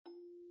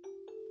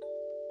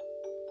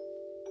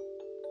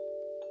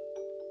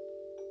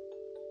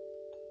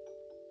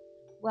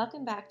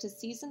Welcome back to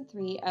Season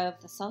 3 of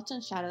the Salt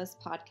and Shadows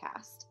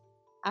podcast.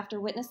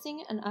 After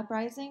witnessing an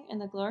uprising in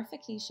the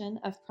glorification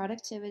of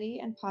productivity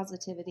and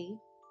positivity,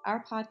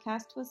 our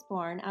podcast was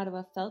born out of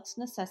a felt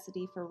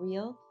necessity for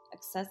real,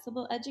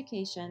 accessible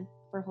education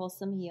for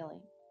wholesome healing.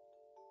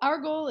 Our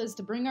goal is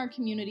to bring our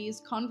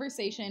communities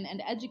conversation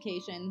and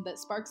education that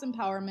sparks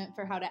empowerment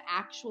for how to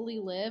actually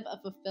live a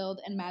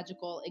fulfilled and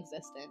magical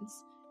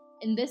existence.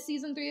 In this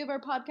Season 3 of our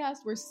podcast,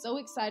 we're so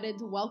excited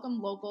to welcome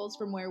locals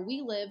from where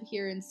we live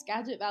here in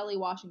Skagit Valley,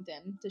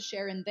 Washington, to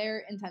share in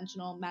their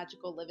intentional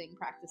magical living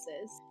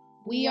practices.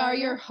 We are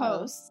your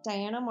hosts,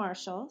 Diana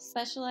Marshall,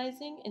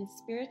 specializing in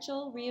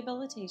spiritual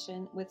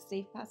rehabilitation with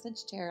Safe Passage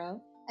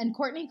Tarot, and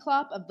Courtney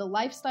Klopp of the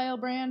lifestyle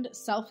brand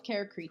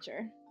Self-Care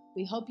Creature.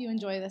 We hope you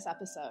enjoy this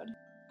episode.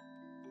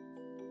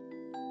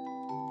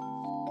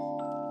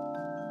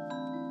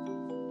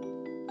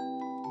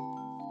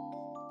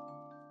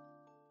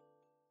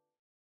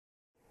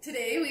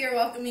 Today we are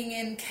welcoming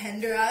in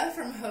Kendra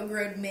from Hogue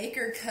Road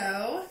Maker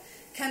Co.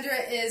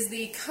 Kendra is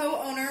the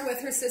co-owner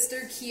with her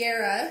sister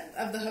Kiera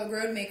of the Hogue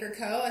Road Maker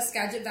Co., a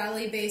Skagit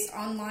Valley-based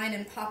online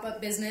and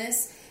pop-up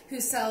business who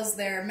sells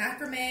their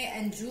macrame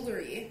and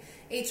jewelry.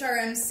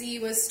 HRMC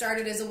was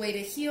started as a way to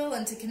heal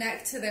and to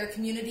connect to their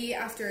community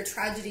after a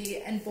tragedy,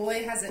 and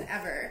boy, has it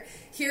ever.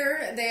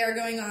 Here they are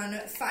going on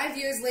 5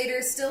 years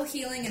later, still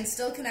healing and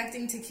still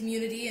connecting to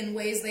community in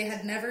ways they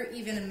had never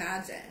even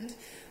imagined.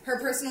 Her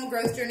personal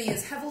growth journey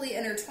is heavily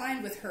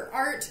intertwined with her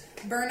art,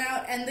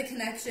 burnout, and the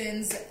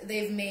connections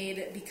they've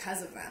made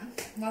because of them.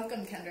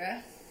 Welcome,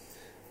 Kendra.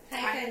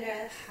 Hi,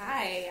 Kendra.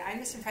 Hi. I'm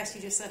just impressed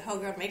you just said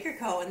Hogue Road Maker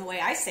Co. in the way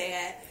I say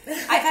it.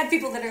 I've had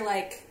people that are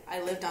like,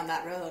 I lived on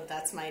that road.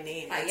 That's my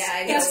name. Yeah,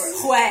 I know.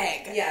 It's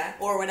Hogue. Yeah.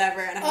 Or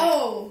whatever. And I'm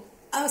Oh,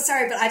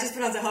 sorry, but I just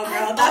pronounced it Hogue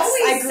Road.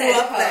 always I grew said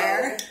up Hogue.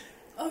 there.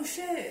 oh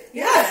shit.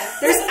 Yeah.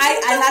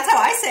 And that's how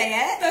I say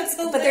it. That's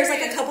But there's like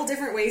a hilarious. couple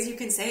different ways you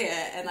can say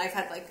it. And I've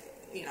had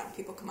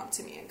people come up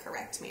to me and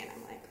correct me. And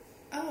I'm like,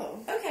 Oh.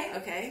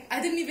 okay.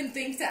 I didn't even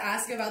think to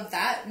ask about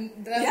that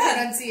Yeah.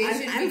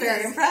 pronunciation. I'm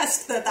very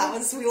impressed that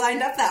we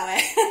lined up that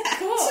way.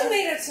 Cool.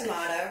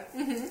 Tomato.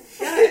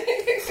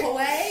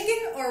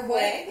 Hoeg or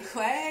what?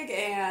 Hogue,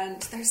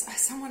 and there's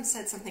someone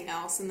said something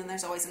else, and then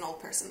there's always an old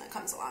person that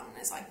comes along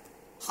and is like,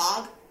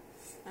 Hog?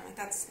 I'm like,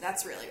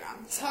 that's really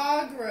wrong. So,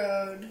 Hogue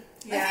Road.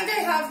 Yeah. I think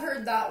I have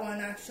heard that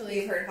one,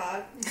 actually. You've heard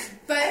Hog?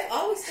 But I've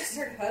always just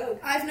heard Hogue.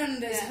 I've known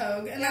it as Yeah.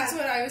 Hogue, and Yeah. that's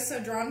what I was so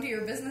drawn to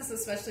your business,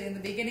 especially in the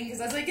beginning, because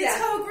I was like, it's Yeah.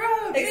 Hogue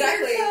Road.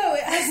 Exactly. Maker Co.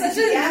 It has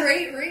such a Yeah.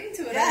 great ring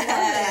to it. I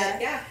Yeah. love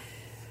it. Yeah.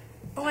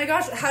 Oh my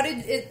gosh, how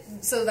did it...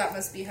 So that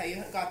must be how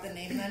you got the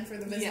name then for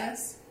the business?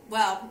 Yes.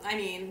 Well, I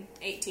mean,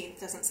 18th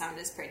doesn't sound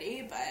as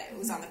pretty, but it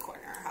was on the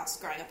corner, our house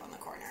growing up on the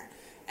corner.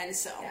 And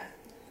so Yeah.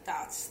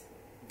 that's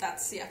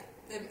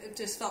it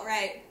just felt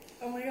right.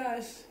 Oh my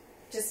gosh.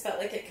 Just felt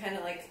like it kind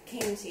of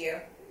came to you.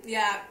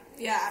 Yeah.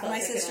 Felt My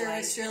like sister it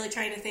was really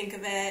trying to think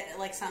of it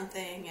like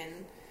something, and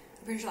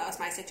I'm pretty sure that was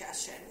my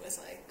suggestion, was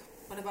like,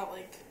 what about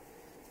like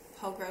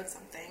Hogue Road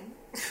something?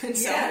 And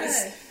so it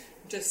was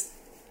just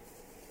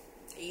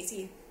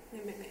easy.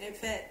 It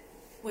fit.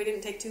 We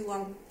didn't take too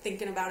long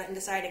thinking about it and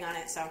deciding on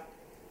it, so.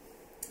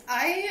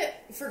 I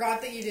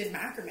forgot that you did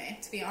macrame,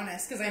 to be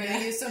honest, because I know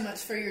you so much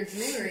for your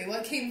jewelry.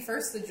 What came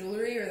first, the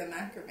jewelry or the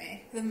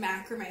macrame? The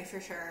macrame for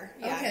sure.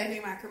 Yeah, Okay. I've been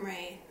doing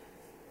macrame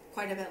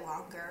quite a bit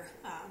longer.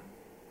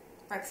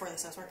 Right before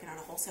this, I was working on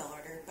a wholesale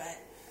order, but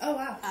Oh,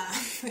 wow.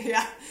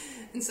 yeah.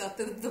 And so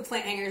the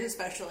plant hangers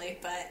especially,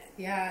 but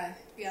Yeah.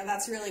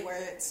 that's really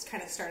where it's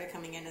kind of started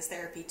coming in as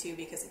therapy too,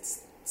 because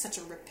it's such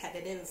a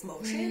repetitive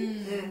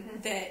motion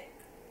that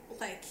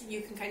like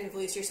you can kind of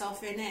lose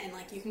yourself in it, and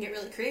like you can get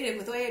really creative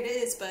with the way it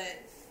is, but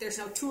there's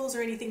no tools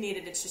or anything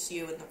needed. It's just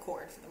you and the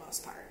cord for the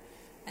most part.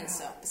 And Wow.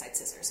 so, besides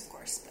scissors, of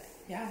course, but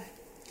Yeah.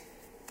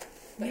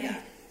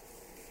 yeah.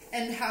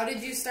 And how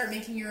did you start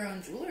making your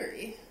own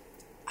jewelry?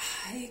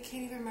 I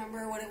can't even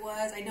remember what it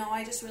was. I know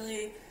I just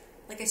really,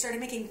 I started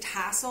making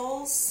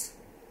tassels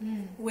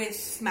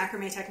with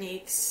macrame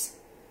techniques,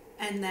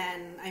 and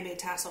then I made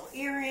tassel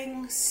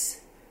earrings,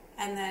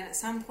 and then at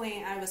some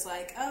point I was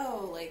like,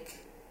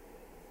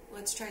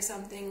 let's try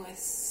something with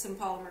some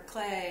polymer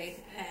clay,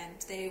 and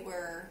they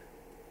were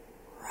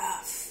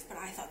rough, but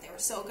I thought they were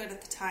so good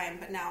at the time,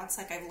 but now it's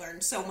like I've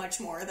learned so much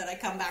more that I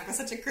come back with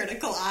such a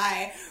critical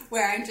eye,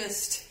 where I'm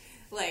just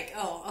like,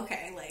 oh,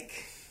 okay,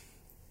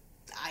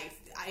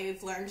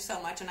 I've learned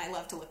so much, and I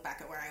love to look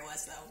back at where I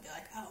was, though, and be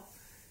like, oh,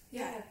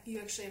 yeah, you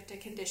actually have to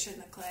condition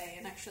the clay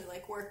and actually,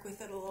 work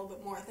with it a little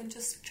bit more than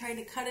just trying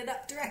to cut it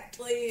up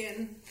directly,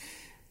 and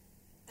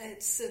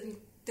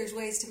there's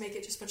ways to make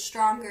it just much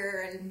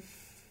stronger, and,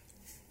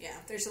 yeah,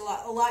 there's a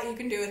lot you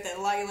can do with it,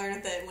 a lot you learn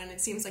with it, when it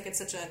seems like it's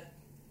such a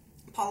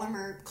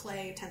polymer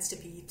clay tends to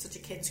be such a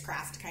kid's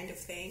craft kind of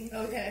thing.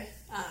 Okay.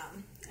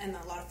 And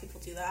a lot of people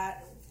do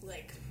that,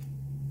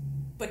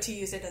 but to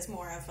use it as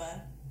more of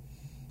a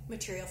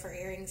material for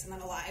earrings, and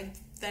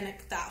then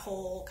that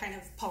whole kind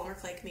of polymer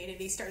clay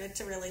community started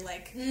to really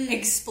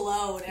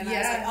explode, and I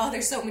was like, oh,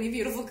 there's so many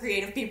beautiful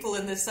creative people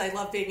in this. I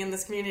love being in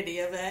this community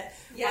of it,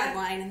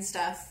 online and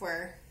stuff,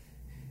 where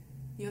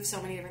you have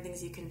so many different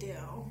things you can do.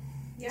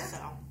 Yeah. So.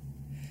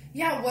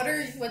 Yeah,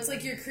 what's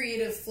like your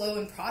creative flow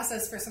and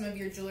process for some of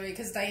your jewelry?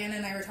 Because Diana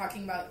and I were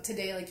talking about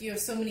today, like you have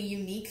so many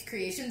unique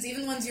creations.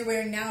 Even the ones you're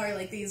wearing now are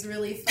like these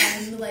really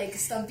fun, like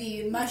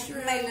stumpy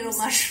mushrooms. My little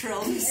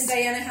mushrooms. And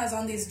Diana has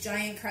on these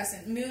giant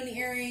crescent moon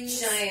earrings.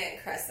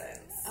 Giant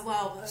crescents.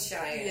 Well,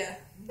 Giant. Yeah.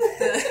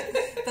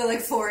 The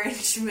like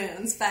 4-inch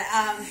moons. But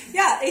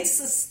yeah, it's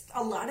just,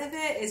 a lot of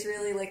it is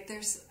really like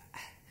there's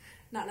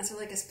not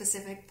necessarily like a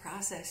specific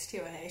process to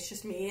it. It's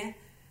just me.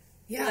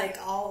 Yeah. Like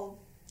I'll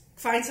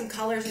find some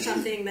colors or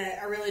something that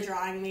are really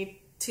drawing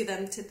me to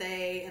them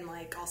today, and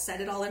like I'll set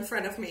it all in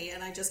front of me,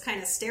 and I just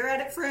kind of stare at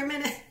it for a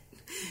minute.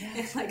 Yeah.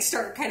 And like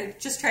start kind of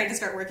just trying to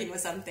start working with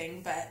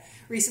something. But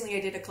recently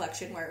I did a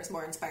collection where it was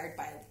more inspired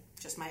by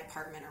just my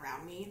apartment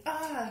around me.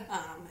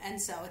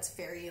 And so it's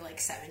very like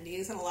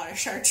 70s and a lot of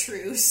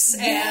chartreuse.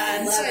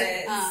 And love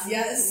it.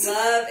 Yes.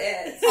 Love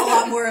it. A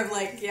lot more of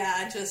like,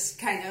 yeah, just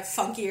kind of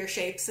funkier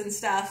shapes and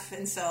stuff.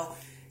 And so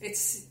it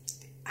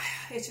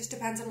just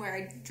depends on where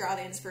I draw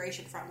the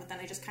inspiration from, but then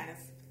I just kind of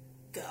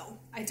go.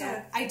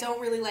 I don't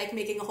really like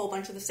making a whole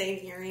bunch of the same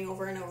earring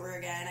over and over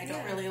again. I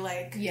don't really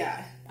like,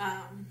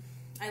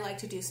 I like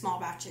to do small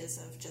batches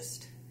of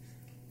just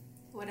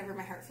whatever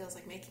my heart feels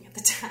like making at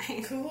the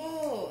time.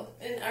 Cool.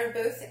 And are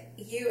both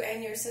you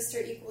and your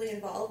sister equally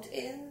involved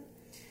in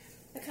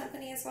the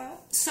company as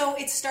well? So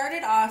it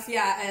started off,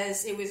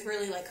 as it was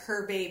really like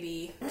her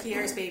baby,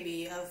 Kiera's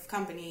baby of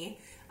company.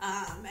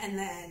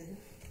 And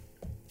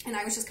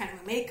I was just kind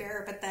of a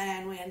maker, but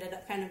then we ended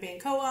up kind of being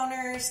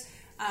co-owners.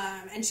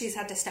 And she's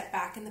had to step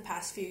back in the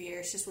past few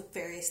years just with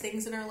various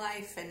things in her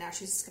life, and now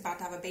she's about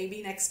to have a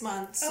baby next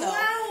month. So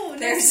wow!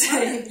 There's It's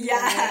gonna be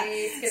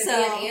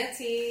an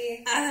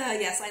auntie.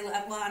 Yes, I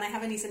love. Well, and I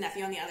have a niece and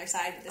nephew on the other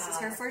side, but this is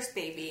her first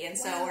baby, and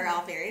so we're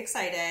all very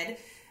excited.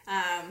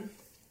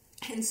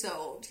 And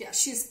so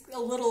she's a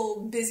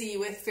little busy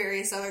with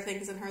various other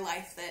things in her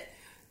life that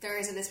there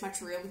isn't as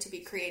much room to be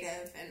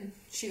creative, and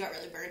she got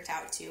really burnt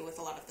out too with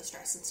a lot of the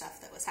stress and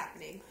stuff that was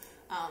happening.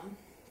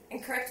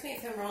 And correct me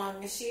if I'm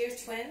wrong, is she your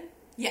twin?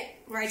 Yeah,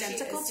 we're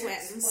identical She is your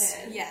twins.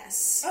 twin.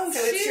 Yes. Oh,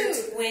 So it's your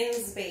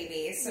twin's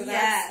baby, so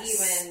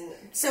that's even,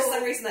 for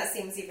some reason that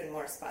seems even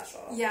more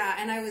special. Yeah,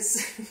 and I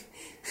was,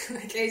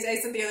 like I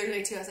said the other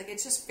day too, I was like,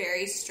 it's just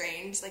very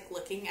strange, like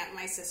looking at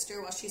my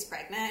sister while she's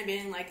pregnant and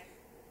being like,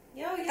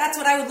 that's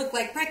what I would look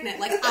like pregnant.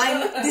 Like,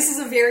 this is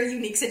a very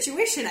unique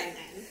situation I'm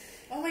in.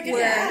 Oh my goodness.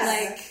 Where,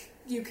 like,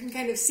 you can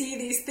kind of see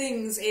these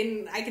things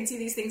I can see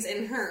these things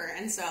in her,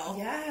 and so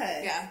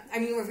yeah. I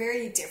mean, we're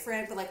very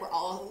different, but like we're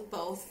all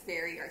both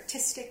very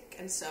artistic,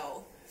 and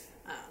so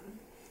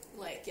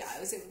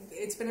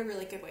it's been a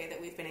really good way that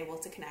we've been able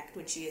to connect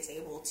when she is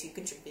able to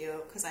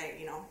contribute, because I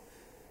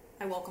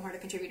welcome her to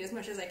contribute as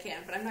much as I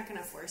can, but I'm not going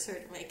to force her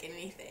to make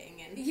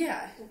anything. And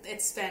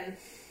it's been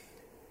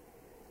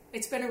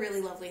a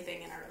really lovely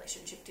thing in our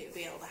relationship to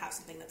be able to have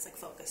something that's like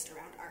focused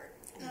around art,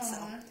 and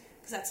so.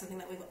 Because that's something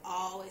that we've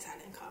always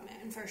had in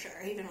common, for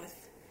sure, even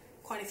with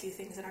quite a few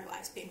things in our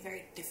lives being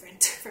very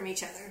different from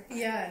each other.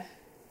 But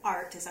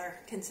art is our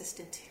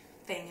consistent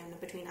thing in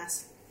between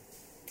us.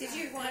 Did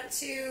you want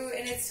to,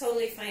 and it's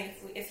totally fine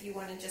if you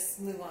want to just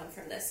move on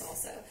from this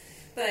also,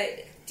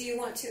 but do you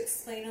want to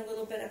explain a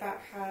little bit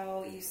about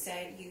how you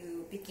said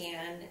you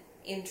began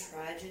in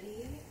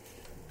tragedy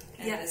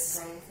and has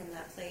grown from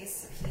that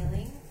place of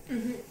healing?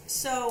 Mm-hmm.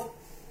 So,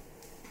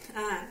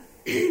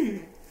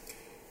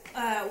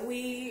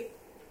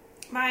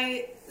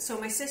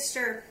 my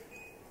sister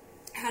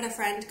had a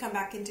friend come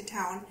back into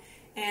town,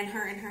 and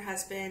her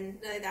husband,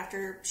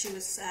 after she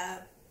was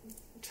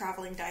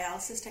traveling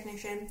dialysis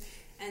technician,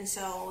 and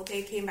so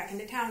they came back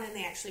into town, and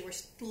they actually were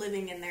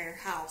living in their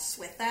house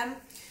with them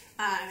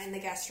in the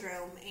guest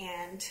room,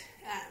 and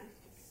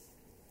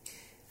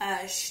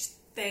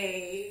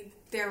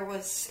there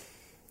was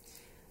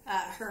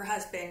her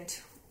husband,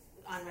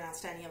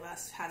 unbeknownst to any of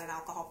us, had an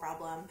alcohol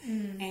problem,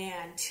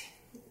 and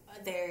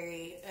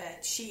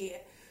she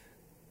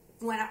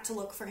went out to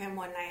look for him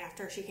one night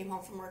after she came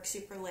home from work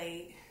super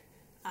late,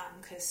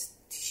 because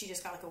she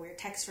just got like a weird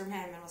text from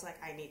him and was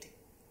like, I need to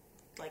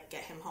like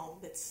get him home.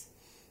 It's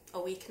a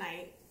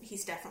weeknight.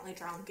 He's definitely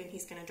drunk and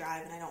he's gonna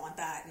drive, and I don't want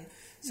that. And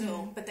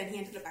so, but then he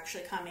ended up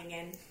actually coming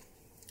in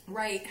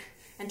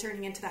and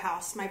turning into the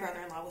house. My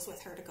brother-in-law was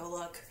with her to go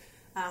look.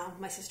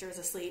 My sister was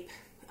asleep.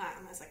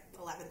 It was like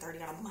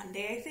 11:30 on a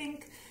Monday, I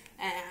think,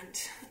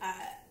 and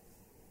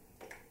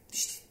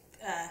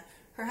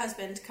her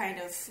husband kind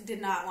of did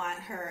not want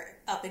her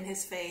up in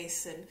his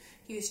face, and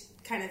he was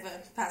kind of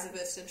a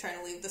pacifist and trying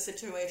to leave the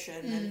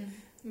situation, and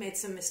made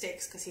some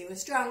mistakes because he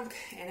was drunk,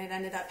 and it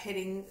ended up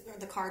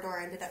the car door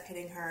ended up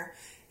hitting her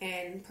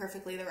in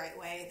perfectly the right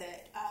way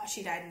that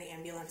she died in the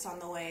ambulance on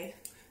the way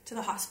to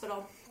the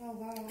hospital. Oh,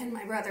 wow. And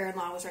my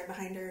brother-in-law was right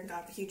behind her and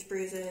got huge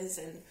bruises,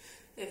 and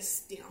it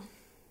was,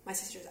 my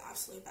sister's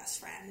absolute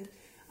best friend,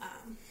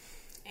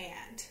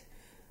 and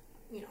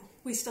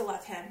we still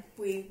love him.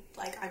 We're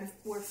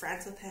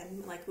friends with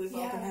him. Like, we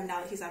welcome him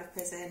now that he's out of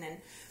prison, and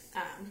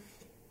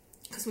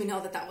because we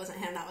know that wasn't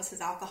him, that was his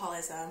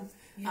alcoholism,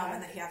 Yeah.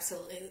 and that he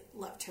absolutely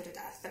loved her to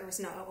death. There was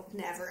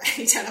never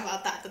any doubt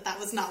about that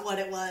was not what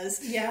it was.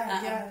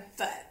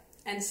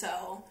 And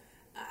so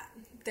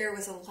there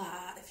was a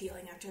lot of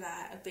feeling after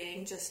that of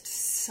being just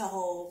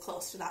so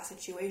close to that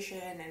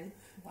situation, and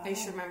Wow. I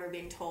just remember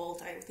being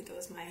told, I think it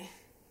was my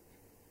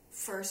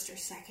first or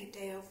second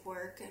day of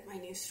work at my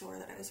new store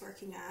that I was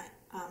working at,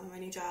 my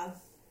new job,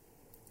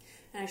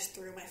 and I just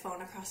threw my phone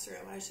across the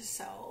room. I was just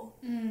so,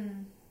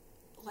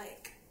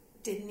 like,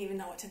 didn't even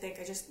know what to think.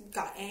 I just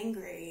got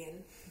angry,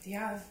 and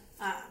Yeah.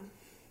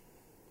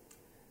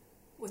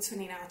 what's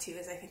funny now, too,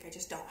 is I think I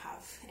just don't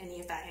have any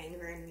of that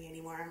anger in me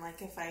anymore. I'm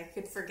like, if I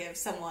could forgive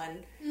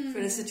someone for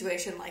a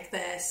situation like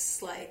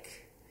this,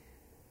 like,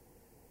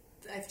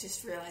 I've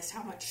just realized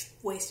how much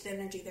wasted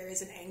energy there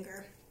is in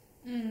anger.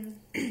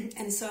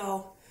 And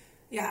so,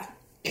 yeah.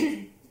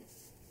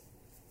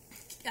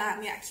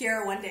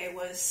 Kiera one day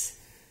was,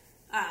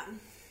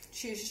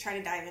 she was just trying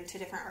to dive into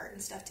different art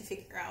and stuff to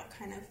figure out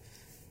kind of,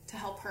 to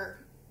help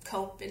her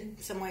cope in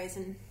some ways,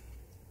 and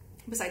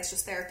besides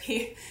just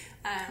therapy.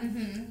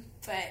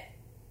 But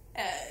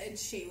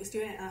she was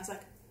doing it, and I was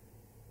like,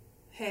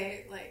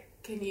 hey, like,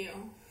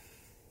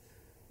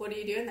 what are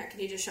you doing there?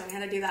 Can you just show me how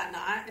to do that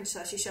knot? And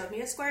so she showed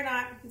me a square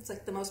knot. It's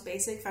like the most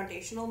basic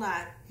foundational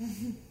knot.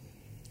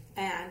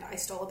 And I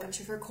stole a bunch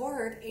of her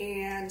cord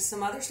and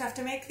some other stuff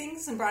to make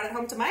things and brought it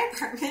home to my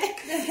apartment.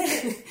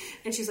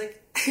 And she's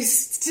like,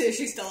 she's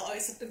still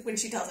always, when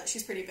she tells it,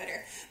 she's pretty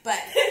bitter. But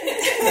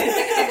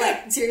I'm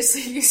like,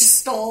 seriously, you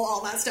stole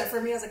all that stuff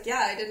from me? I was like,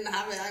 yeah, I didn't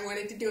have it. I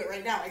wanted to do it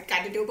right now. I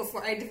got to do it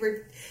before I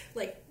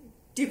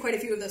do quite a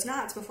few of those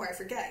knots before I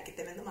forget, get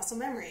them in the muscle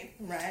memory.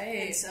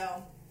 Right. And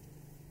so,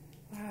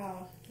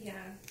 wow. Yeah.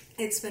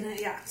 it's been,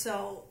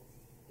 so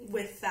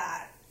with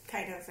that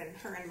kind of in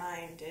her in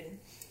mind, and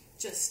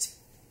just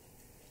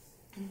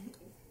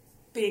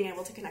being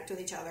able to connect with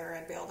each other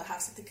and be able to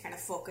have something to kind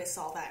of focus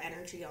all that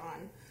energy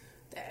on,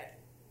 that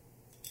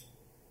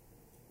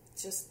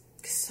just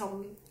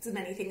so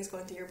many things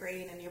going through your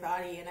brain and your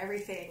body and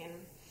everything, and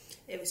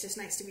it was just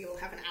nice to be able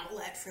to have an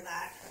outlet for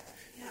that.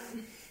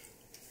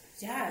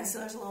 So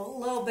there's a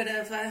little bit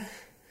of her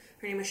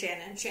name is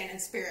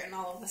Shannon's spirit and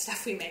all of the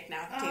stuff we make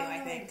now too, I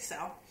think.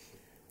 So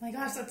My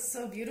gosh, that's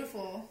so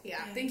beautiful.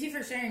 Yeah. Thank you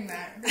for sharing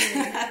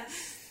that.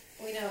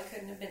 We know it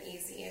couldn't have been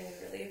easy, and we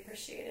really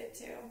appreciate it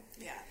too.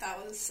 yeah,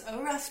 that was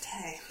a rough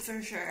day for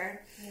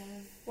sure. Yeah.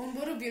 Well,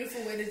 what a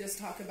beautiful way to just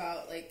talk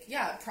about,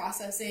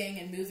 processing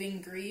and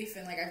moving grief.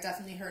 And, I've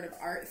definitely heard of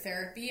art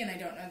therapy, and I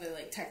don't know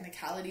the,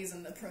 technicalities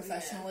and the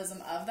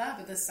professionalism of that,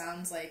 but this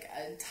sounds like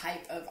a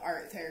type of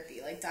art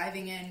therapy.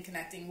 Diving in,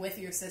 connecting with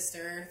your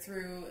sister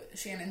through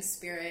Shannon's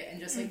spirit, and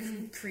just,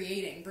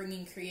 creating,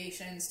 bringing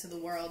creations to the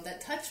world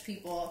that touch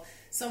people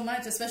so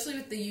much, especially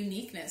with the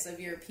uniqueness of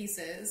your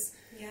pieces.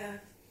 Yeah.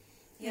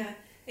 Yeah.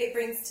 It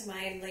brings to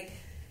mind,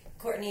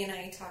 Courtney and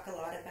I talk a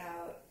lot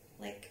about,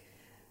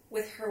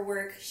 with her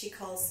work, she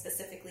calls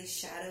specifically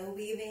shadow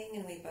weaving,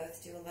 and we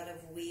both do a lot of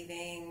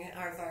weaving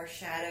of our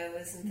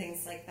shadows and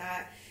things like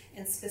that,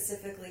 and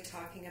specifically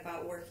talking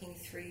about working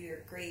through your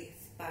grief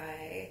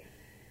by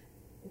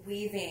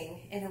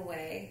weaving in a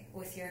way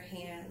with your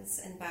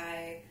hands and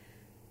by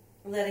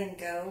letting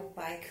go,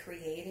 by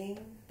creating.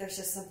 There's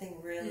just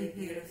something really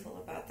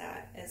beautiful about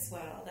that as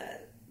well,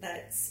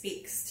 that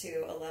speaks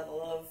to a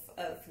level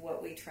of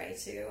what we try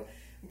to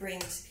bring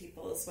to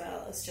people as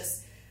well. It's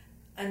just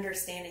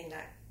understanding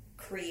that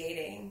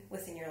creating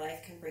within your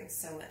life can bring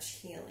so much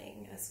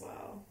healing as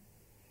well.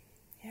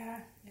 Yeah.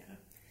 Yeah.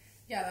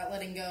 Yeah, that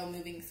letting go,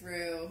 moving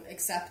through,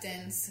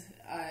 acceptance,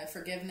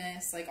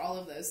 forgiveness, all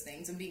of those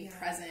things, and being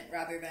present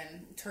rather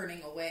than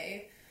turning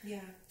away. Yeah.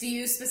 Do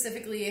you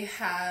specifically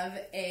have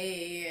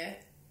a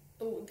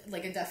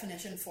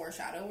definition for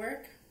shadow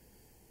work?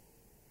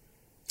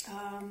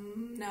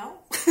 No.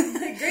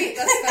 Great,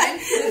 that's fine.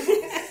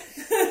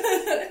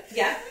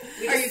 Yeah.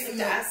 Are you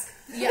familiar? Ask.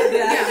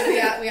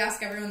 Yeah, we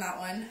ask everyone that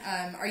one.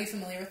 Are you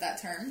familiar with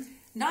that term?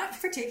 Not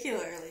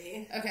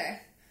particularly. Okay.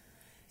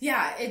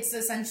 Yeah, it's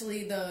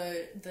essentially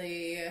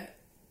the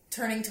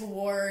turning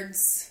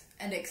towards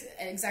and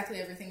exactly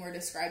everything we're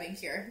describing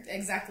here.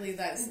 Exactly,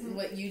 that's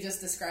what you just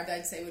described,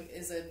 I'd say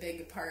is a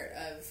big part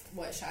of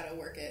what shadow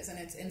work is. And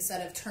it's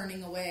instead of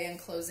turning away and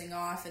closing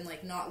off and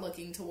not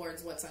looking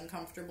towards what's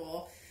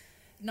uncomfortable,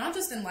 not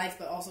just in life,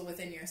 but also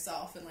within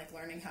yourself, and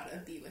learning how to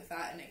be with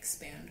that and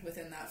expand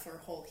within that for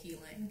whole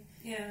healing.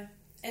 Yeah.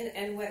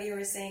 And what you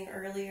were saying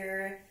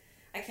earlier,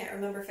 I can't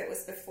remember if it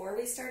was before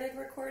we started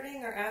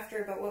recording or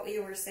after, but what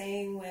you were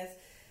saying with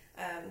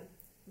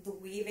the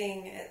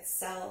weaving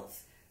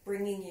itself,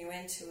 bringing you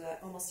into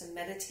almost a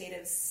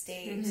meditative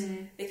state,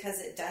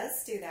 because it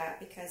does do that,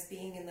 because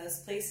being in those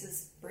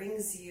places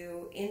brings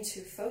you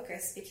into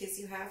focus, because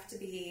you have to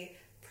be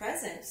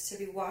present to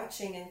be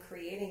watching and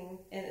creating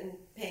and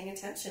paying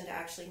attention to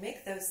actually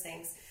make those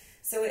things.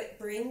 So it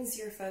brings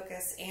your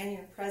focus and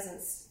your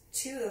presence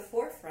to the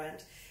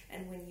forefront,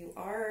 and when you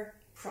are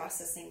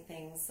processing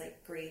things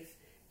like grief,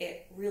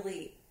 it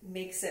really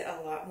makes it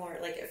a lot more,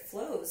 like, it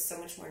flows so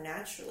much more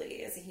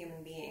naturally as a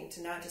human being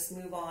to not just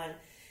move on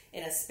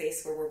in a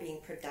space where we're being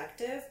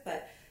productive,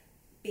 but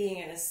being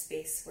in a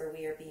space where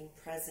we are being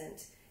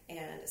present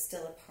and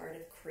still a part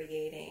of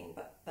creating,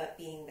 but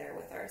being there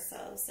with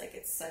ourselves. Like,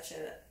 it's such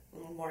a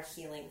more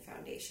healing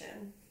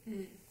foundation.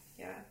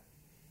 Yeah.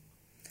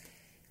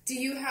 Do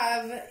you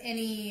have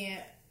any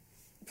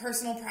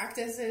personal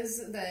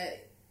practices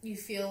that you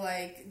feel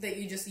like that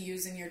you just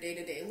use in your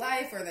day-to-day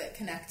life, or that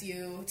connect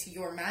you to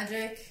your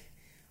magic,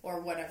 or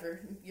whatever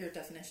your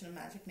definition of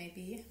magic may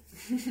be?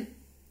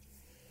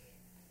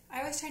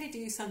 I always try to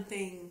do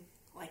something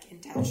like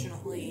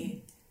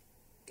intentionally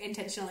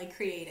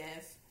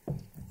creative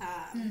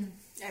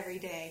every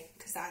day,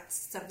 because that's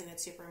something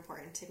that's super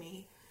important to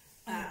me.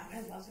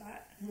 I love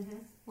that.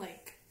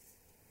 Like,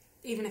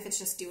 even if it's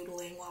just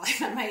doodling while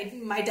I'm at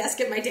my desk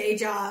at my day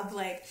job,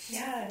 like,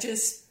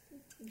 just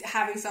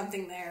having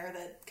something there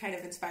that kind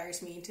of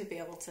inspires me to be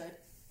able to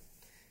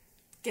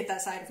get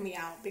that side of me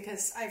out,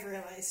 because I've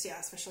realized,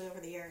 especially over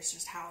the years,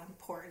 just how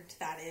important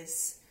that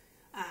is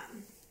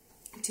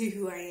to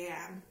who I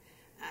am.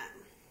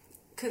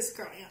 Because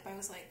growing up, I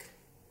was like,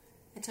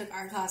 I took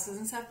art classes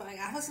and stuff, but like,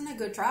 I wasn't a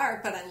good drawer,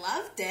 but I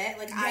loved it.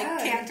 Like, I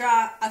can't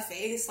draw a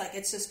face. Like,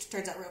 it just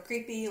turns out real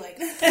creepy. Like,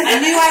 I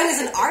knew I was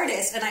an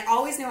artist, and I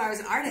always knew I was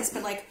an artist,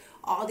 but like,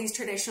 all these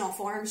traditional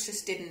forms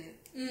just didn't,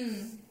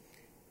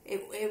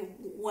 it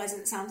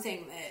wasn't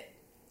something that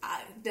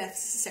I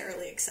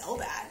necessarily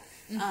excelled at.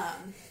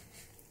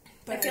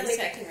 But I feel like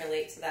I can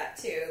relate to that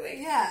too. Like,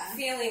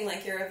 feeling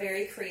like you're a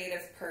very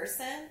creative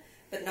person,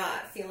 but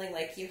not feeling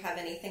like you have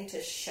anything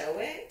to show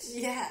it.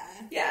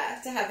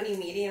 Yeah, to have any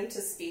medium to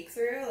speak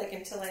through. Like,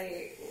 until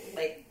I,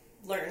 like,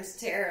 learned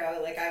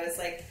tarot, like, I was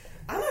like,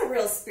 I'm a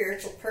real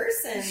spiritual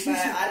person, but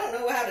I don't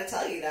know how to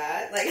tell you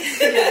that. Like,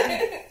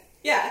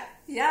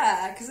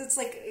 Yeah, because it's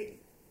like,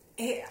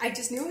 I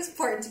just knew it was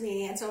important to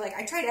me, and so, like,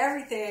 I tried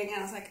everything, and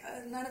I was like,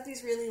 none of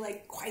these really,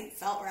 like, quite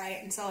felt right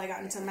until I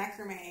got into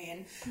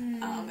macrame,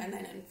 and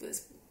then it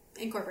was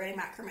incorporating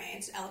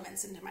macrame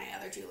elements into my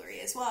other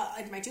jewelry as well,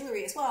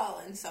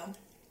 and so,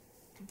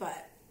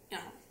 but, you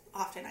know,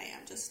 often I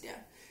am just,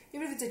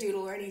 even if it's a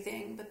doodle or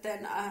anything, but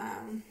then,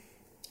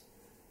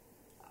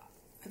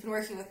 I've been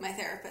working with my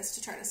therapist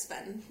to try to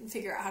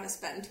figure out how to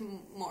spend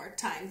more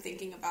time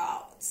thinking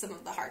about some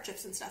of the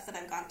hardships and stuff that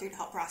I've gone through to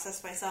help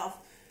process myself,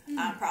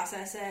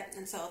 process it,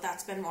 and so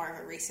that's been more of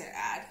a recent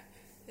ad,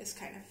 is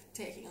kind of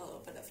taking a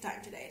little bit of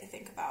time today to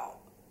think about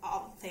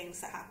all the things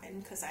that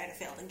happened, because I had a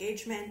failed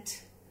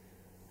engagement,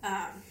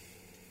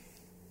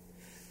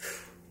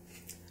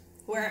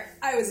 where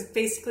I was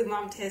basically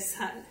mom to his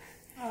son,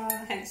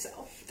 and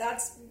so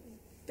that's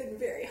been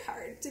very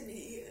hard to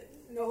be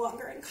no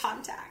longer in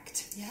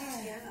contact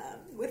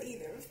with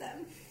either of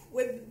them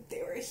when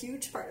they were a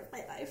huge part of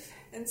my life,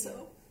 and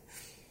so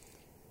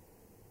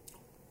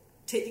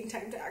taking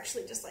time to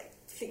actually just like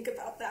think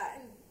about that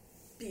and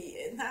be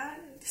in that,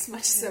 as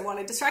much as I want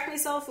to distract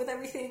myself with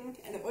everything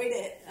and avoid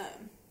it,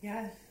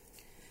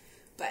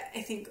 but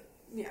I think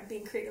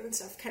being creative and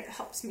stuff kind of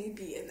helps me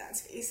be in that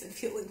space and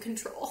feel in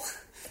control.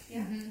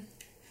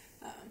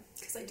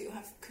 Because I do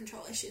have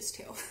control issues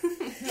too. Oh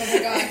my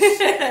gosh,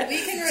 we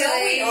can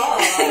relate.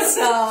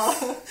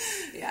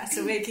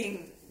 So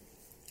making,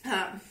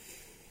 I've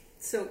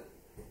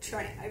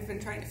been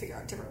trying to figure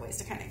out different ways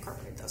to kind of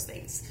incorporate those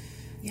things.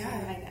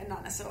 And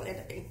not necessarily end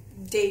up being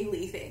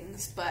daily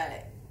things,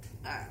 but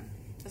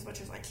as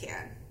much as I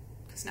can,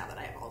 because now that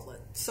I have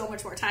so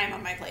much more time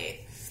on my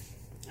plate,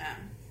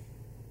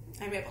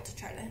 I'm able to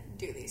try to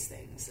do these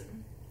things.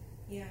 And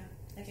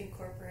like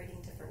incorporating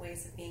different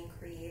ways of being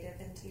creative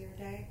into your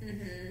day.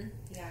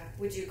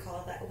 Would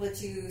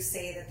you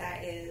say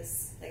that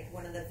is like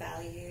one of the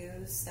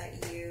values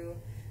that you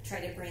try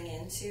to bring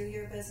into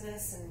your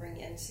business and bring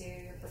into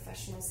your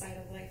professional side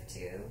of life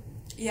too?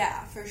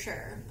 Yeah, for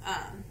sure.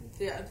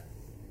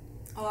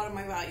 A lot of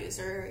my values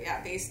are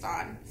based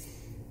on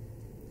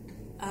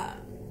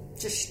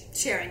just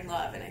sharing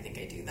love, and I think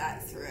I do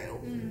that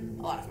through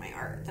a lot of my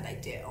art that I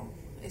do.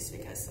 Is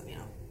because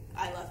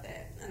I love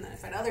it, and then I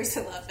find others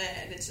that love it,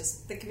 and it's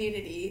just the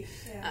community.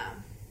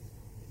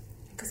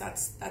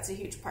 Because that's a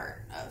huge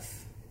part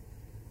of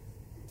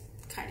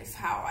kind of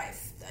how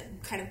I've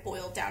kind of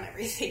boiled down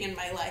everything in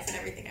my life, and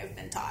everything I've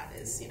been taught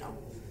is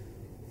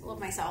love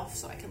myself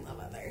so I can love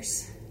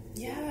others.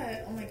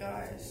 Yeah. Oh my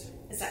gosh.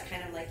 Is that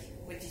kind of like,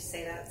 would you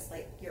say that's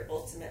like your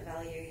ultimate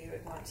value you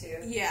would want to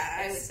express?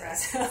 I would say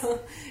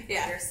so.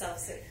 Yourself?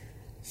 So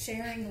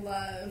sharing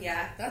love.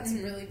 Yeah. That's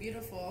really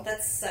beautiful.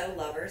 That's so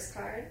Lover's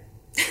card.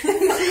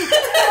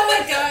 Oh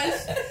my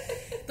gosh.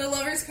 The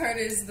Lover's card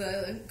is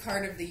the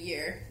card of the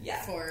year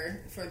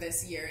for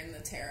this year in the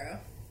tarot.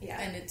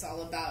 Yeah. And it's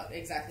all about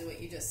exactly what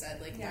you just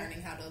said, like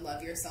learning how to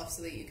love yourself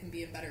so that you can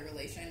be in better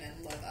relation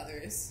and love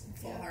others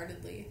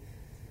full-heartedly.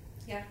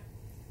 Yeah.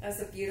 That's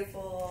a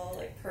beautiful,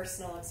 like,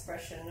 personal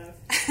expression of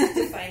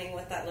defining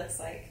what that looks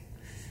like.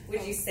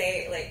 Would you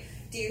say, like,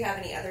 do you have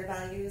any other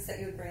values that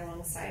you would bring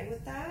alongside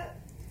with that?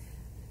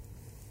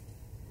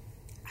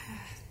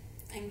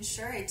 I'm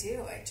sure I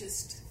do. I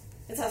just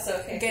It's also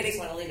okay if you just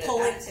want to leave it at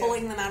that, too.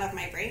 Pulling them out of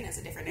my brain is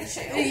a different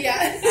issue.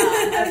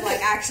 Yeah. Of, like,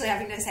 actually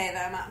having to say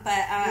them. But,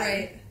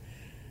 right.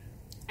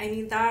 I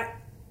mean, that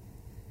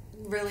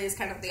really is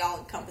kind of the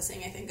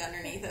all-encompassing, I think,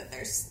 underneath it.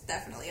 There's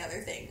definitely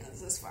other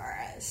things as far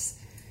as,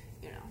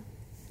 you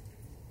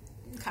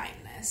know,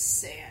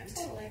 kindness and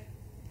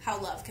how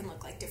love can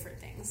look like different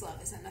things.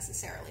 Love isn't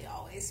necessarily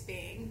always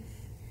being...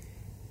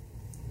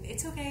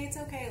 It's okay.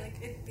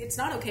 Like, it's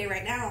not okay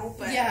right now,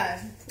 but...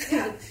 Yeah,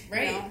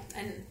 right. You know,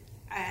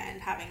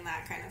 and having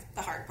that kind of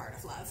the hard part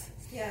of love.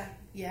 Yeah.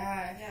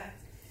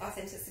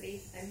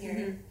 Authenticity, I'm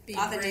hearing. Mm-hmm.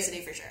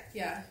 Authenticity for sure.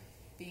 Yeah.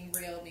 Being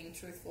real, being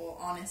truthful,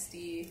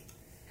 honesty.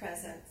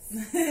 Presence.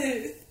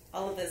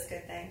 All of those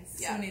good things.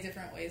 So many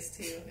different ways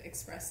to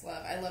express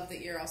love. I love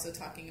that you're also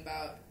talking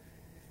about,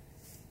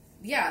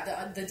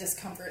 the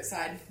discomfort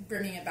side,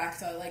 bringing it back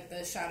to, like,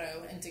 the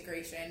shadow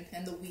integration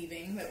and the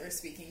weaving that we're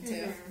speaking to.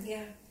 Mm-hmm.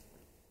 Yeah.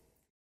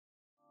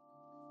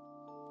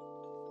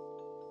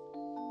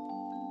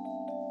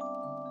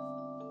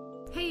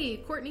 Hey,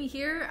 Courtney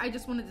here. I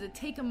just wanted to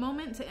take a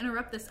moment to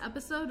interrupt this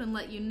episode and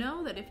let you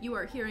know that if you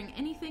are hearing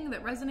anything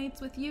that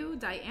resonates with you,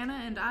 Diana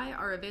and I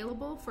are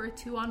available for a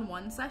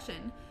 2-on-1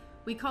 session.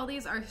 We call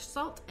these our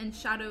Salt and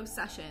Shadow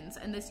sessions,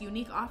 and this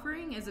unique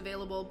offering is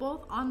available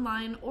both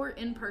online or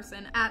in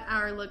person at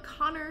our Le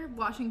Conner,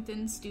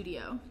 Washington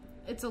studio.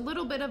 It's a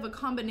little bit of a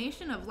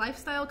combination of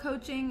lifestyle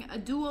coaching, a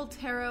dual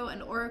tarot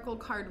and oracle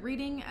card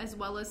reading, as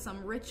well as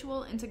some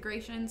ritual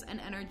integrations and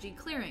energy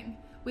clearing.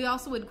 We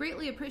also would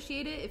greatly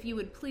appreciate it if you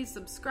would please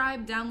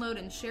subscribe, download,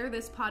 and share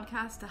this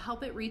podcast to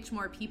help it reach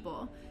more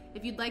people.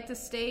 If you'd like to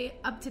stay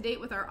up to date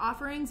with our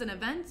offerings and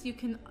events, you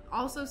can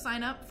also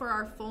sign up for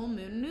our full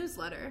moon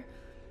newsletter.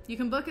 You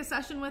can book a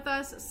session with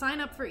us,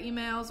 sign up for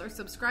emails, or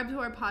subscribe to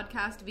our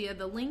podcast via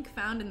the link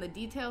found in the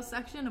details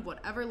section of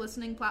whatever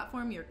listening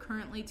platform you're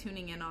currently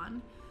tuning in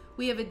on.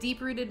 We have a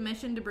deep-rooted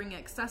mission to bring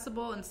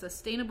accessible and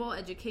sustainable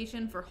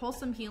education for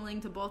wholesome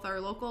healing to both our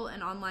local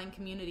and online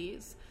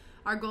communities.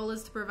 Our goal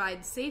is to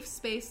provide safe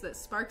space that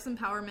sparks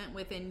empowerment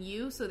within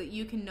you so that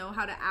you can know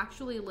how to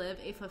actually live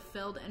a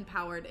fulfilled,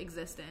 empowered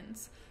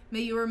existence. May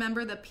you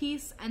remember the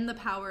peace and the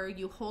power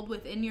you hold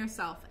within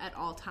yourself at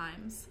all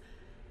times.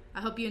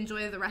 I hope you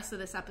enjoy the rest of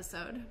this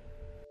episode.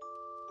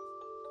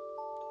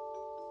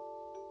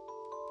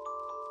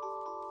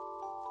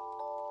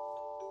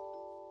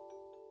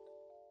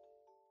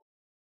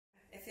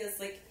 It feels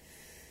like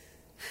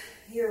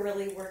you're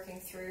really working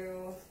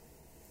through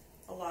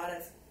a lot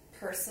of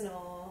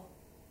personal,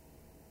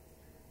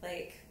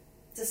 like,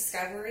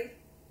 discovery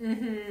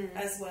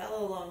as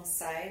well,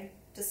 alongside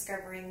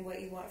discovering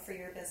what you want for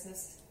your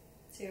business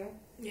too.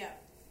 Yeah,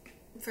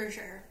 for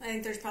sure. I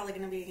think there's probably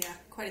going to be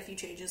quite a few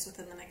changes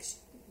within the next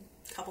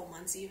couple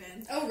months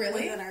even. Oh,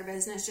 really? Within our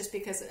business, just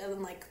because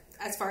like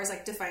as far as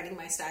like defining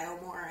my style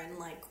more and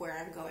like where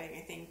I'm going,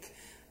 I think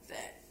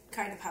that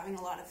kind of having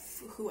a lot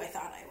of who I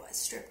thought I was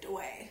stripped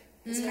away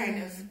is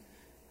kind of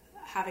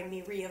having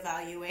me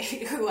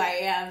reevaluate who I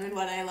am and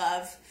what I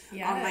love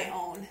on my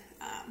own.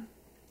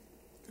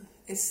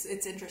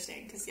 It's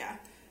interesting because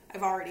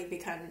I've already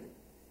become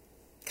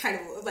kind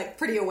of like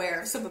pretty aware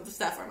of some of the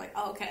stuff where I'm like,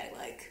 oh, okay,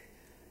 like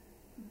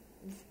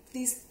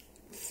these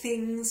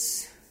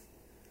things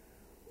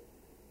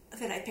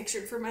that I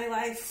pictured for my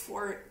life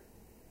weren't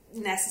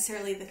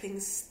necessarily the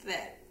things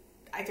that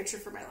I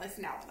pictured for my life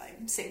now that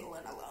I'm single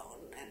and alone,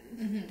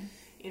 and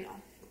you know,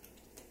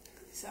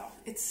 so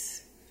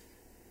it's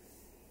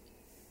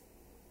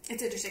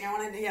interesting. I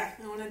want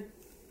to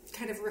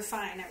kind of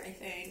refine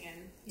everything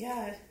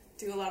and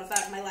do a lot of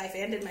that in my life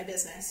and in my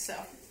business. So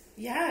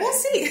we'll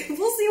see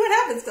what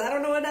happens, because I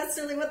don't know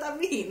necessarily what that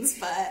means,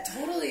 but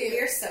totally,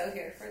 we're so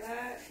here for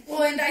that.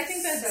 Well, and I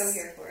think that's so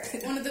here for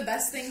it. One of the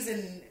best things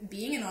in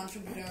being an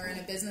entrepreneur and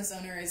a business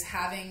owner is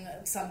having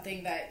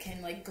something that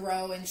can like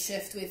grow and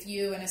shift with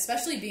you, and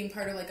especially being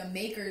part of like a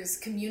makers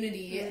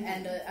community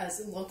and as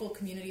a local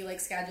community like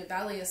Skagit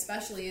Valley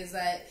especially, is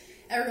that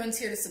everyone's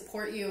here to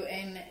support you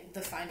in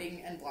the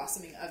finding and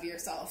blossoming of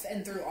yourself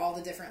and through all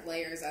the different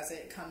layers as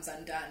it comes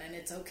undone. And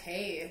it's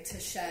okay to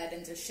shed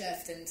and to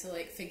shift and to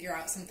like figure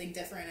out something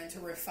different and to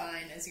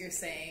refine, as you're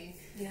saying.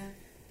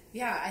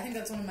 Yeah, I think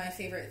that's one of my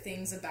favorite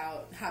things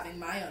about having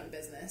my own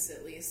business,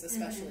 at least,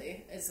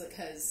 especially, is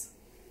because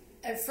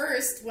at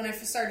first, when I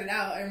started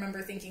out, I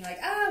remember thinking like,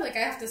 I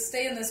have to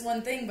stay in this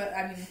one thing, but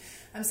I mean,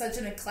 I'm such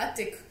an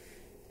eclectic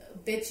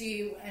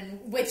bitchy and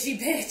witchy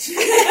bitch.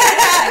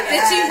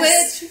 Bitchy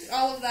witch,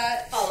 all of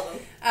that. All of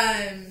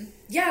them.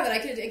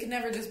 That it could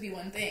never just be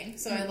one thing.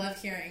 So I love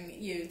hearing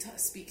you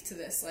speak to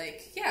this,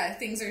 like,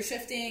 things are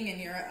shifting and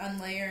you're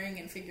unlayering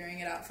and figuring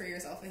it out for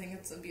yourself. I think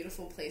it's a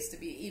beautiful place to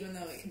be, even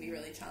though it can be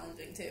really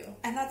challenging too.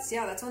 And that's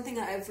one thing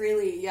that I've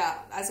really,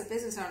 as a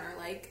business owner,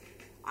 like,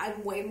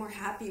 I'm way more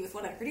happy with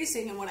what I'm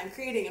producing and what I'm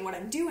creating and what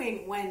I'm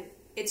doing when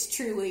it's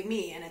truly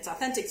me and it's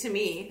authentic to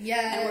me.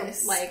 Yes.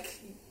 And we're, like,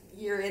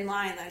 you're in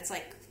line, that it's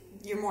like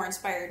you're more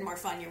inspired, more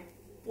fun, you're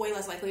way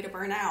less likely to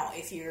burn out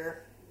if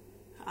you're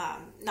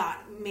not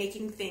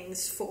making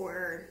things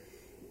for,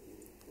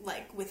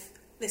 like, with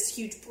this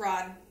huge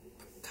broad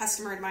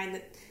customer in mind,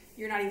 that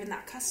you're not even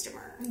that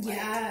customer.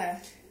 Yeah.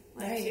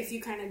 Like if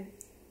you kind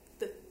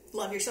of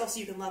love yourself so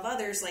you can love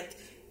others, like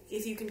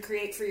if you can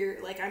create for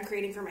your, like I'm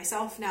creating for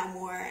myself now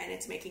more, and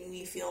it's making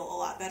me feel a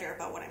lot better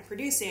about what I'm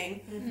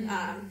producing,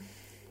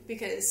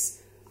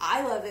 because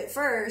I love it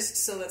first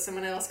so that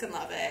someone else can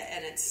love it,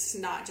 and it's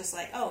not just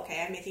like, oh,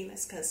 okay, I'm making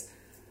this because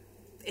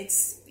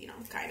it's, you know,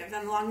 kind of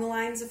along the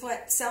lines of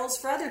what sells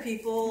for other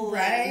people.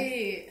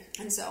 Right.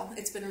 And so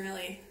it's been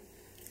really,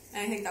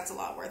 and I think that's a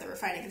lot where the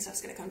refining and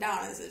stuff's going to come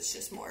down, is it's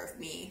just more of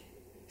me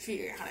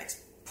figuring out how to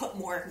put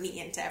more of me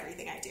into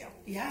everything I do.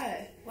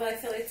 Yeah. Well, I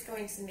feel like it's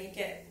going to make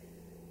it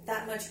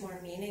that much more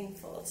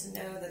meaningful to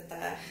know that the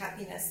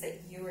happiness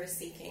that you are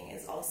seeking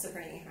is also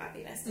bringing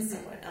happiness to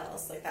someone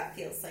else. Like, that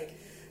feels like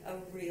a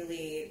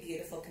really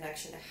beautiful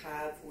connection to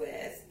have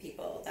with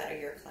people that are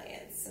your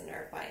clients and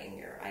are buying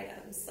your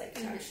items. Like,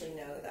 to actually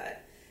know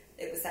that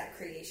it was that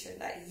creation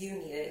that you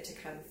needed to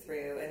come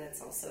through, and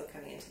it's also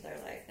coming into their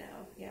life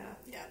now. Yeah.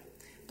 Yeah.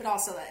 But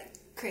also that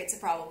creates a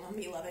problem of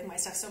me loving my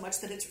stuff so much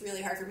that it's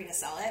really hard for me to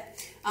sell it.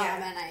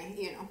 And I,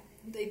 you know,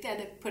 they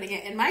end up putting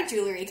it in my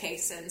jewelry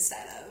case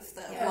instead of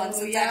the ones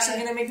that's actually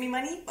going to make me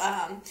money.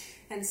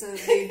 And so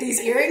these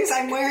earrings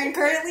I'm wearing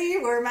currently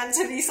were meant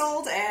to be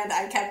sold, and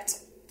I kept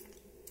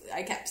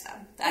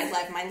them. I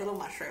love my little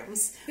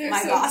mushrooms.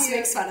 My boss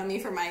makes fun of me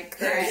for my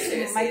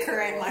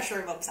current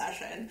mushroom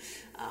obsession,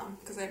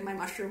 because I have my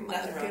mushroom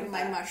mug and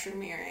my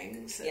mushroom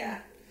earrings. And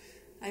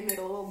I made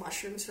little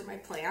mushrooms for my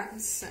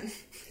plants. And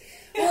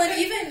well, and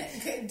even,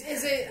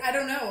 is it, I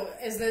don't know,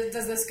 does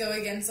this go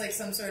against, like,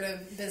 some sort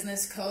of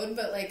business code?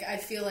 But, like, I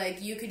feel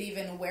like you could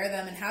even wear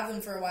them and have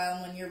them for a while,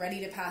 and when you're ready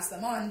to pass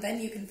them on,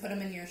 then you can put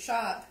them in your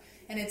shop.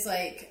 And it's,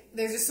 like,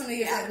 there's just so many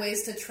different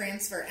ways to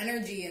transfer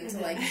energy and to,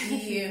 like,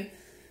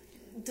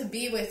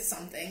 be with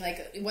something,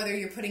 like whether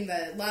you're putting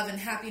the love and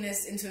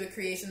happiness into a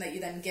creation that you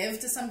then give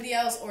to somebody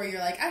else, or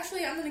you're like,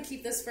 actually, I'm going to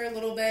keep this for a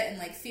little bit and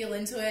like feel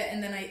into it,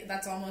 and then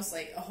that's almost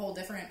like a whole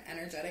different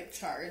energetic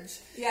charge.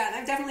 Yeah, and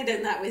I've definitely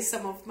done that with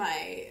some of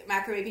my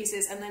macrame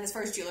pieces. And then as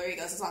far as jewelry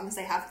goes, as long as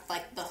they have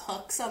like the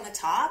hooks on the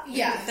top,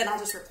 then I'll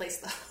just replace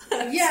the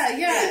hooks.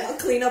 Yeah. I'll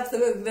clean up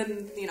the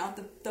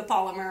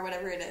polymer or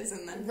whatever it is,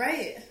 and then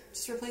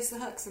just replace the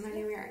hooks, and they're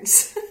new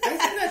earrings. I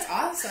think that's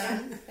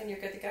awesome. And you're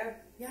good to go.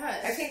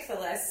 Yeah. I think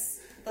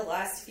the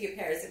last few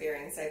pairs of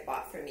earrings I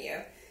bought from you,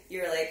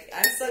 you were like,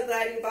 I'm so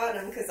glad you bought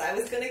them because I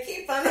was going to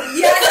keep them.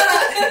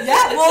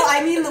 Yeah, well,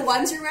 I mean, the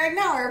ones you're wearing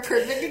now are a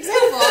perfect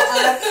example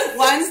of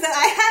ones that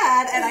I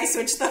had and I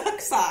switched the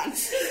hooks on.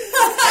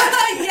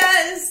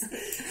 Yes.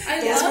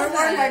 I love were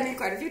worn by me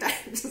quite a few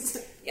times.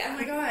 Yeah. Oh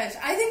my gosh.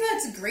 I think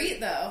that's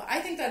great, though. I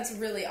think that's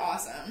really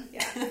awesome.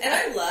 Yeah. And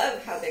I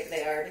love how big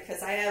they are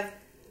because I have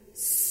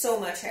so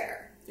much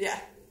hair. Yeah.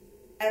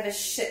 I have a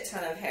shit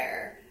ton of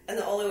hair. And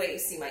the only way you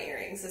see my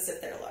earrings is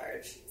if they're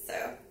large.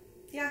 So,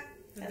 yeah.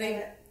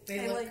 They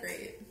look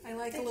great. I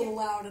like a little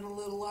loud and a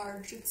little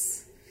large.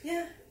 It's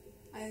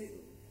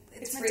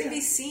meant to be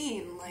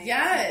seen. Like,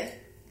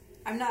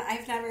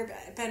 I've never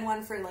been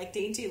one for like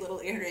dainty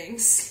little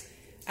earrings.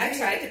 I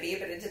tried to be,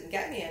 but it didn't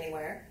get me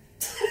anywhere.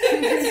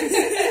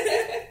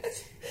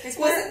 It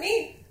wasn't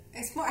me.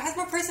 It has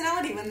more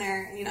personality when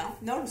they're,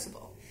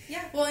 noticeable.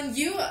 Yeah. Well, and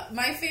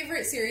my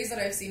favorite series that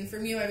I've seen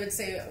from you, I would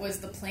say, was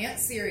the plant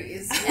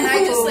series. And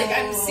I just,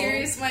 I'm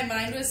serious, my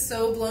mind was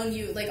so blown.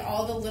 You,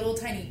 all the little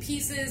tiny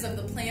pieces of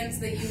the plants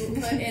that you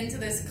put into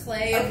this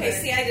clay. Okay,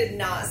 see, I did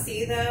not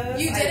see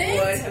those. You didn't?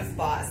 I would have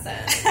bought some.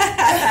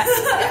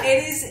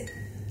 It is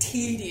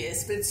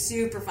tedious, but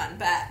super fun.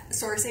 But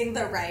sourcing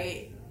the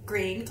right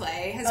green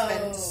clay has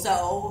been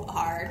so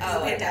hard. The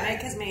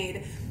pandemic has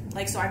made...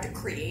 so I have to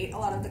create a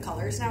lot of the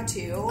colors now,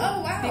 too. Oh,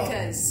 wow.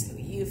 Because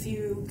if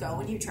you go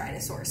and you try to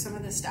source some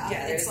of the stuff,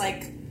 it's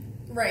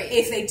right.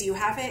 If they do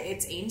have it,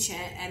 it's ancient,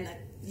 and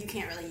you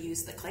can't really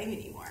use the clay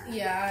anymore.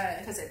 Yeah.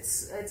 Because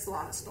it's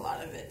lost a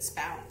lot of its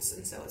bounce,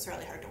 and so it's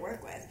really hard to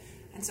work with.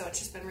 And so it's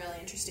just been really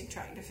interesting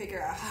trying to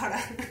figure out how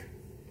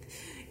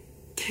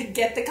to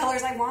get the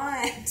colors I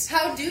want.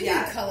 How do you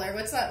color?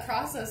 What's that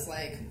process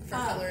like for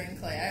coloring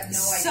clay? I have no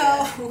idea.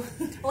 So,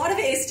 a lot of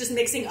it is just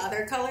mixing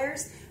other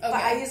colors. Okay.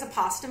 But I use a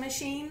pasta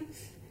machine.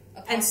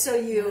 And so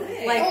you,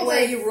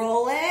 where you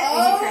roll it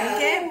and you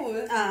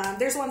crank it.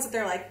 There's ones that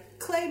they're like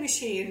clay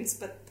machines,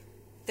 but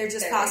they're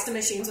just pasta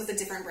machines with a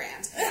different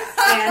brand.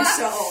 And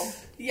so,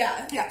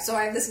 so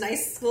I have this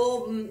nice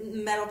little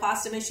metal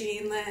pasta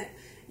machine that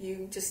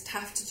you just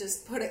have to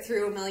just put it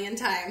through a million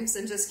times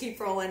and just keep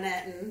rolling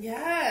it, and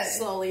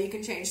slowly you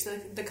can change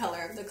the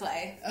color of the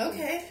clay.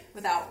 Okay.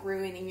 Without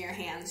ruining your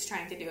hands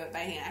trying to do it by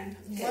hand.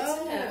 Good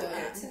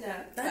to know.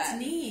 That's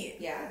neat.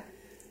 Yeah.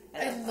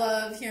 I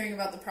love hearing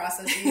about the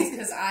processes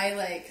because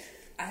I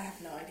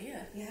have no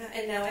idea. Yeah,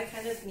 and now I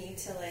kind of need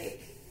to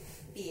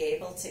be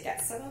able to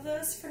get some of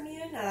those from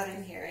you now that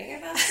I'm hearing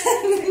about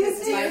them.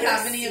 Do you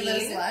have any of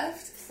those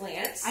left?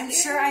 Plants? I'm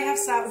sure I have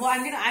some. Well,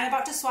 I'm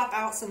about to swap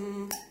out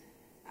some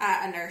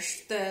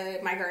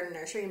my garden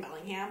nursery in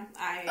Bellingham.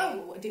 I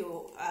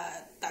do.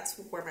 That's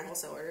where my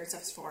wholesale order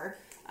stuff's for.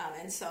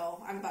 And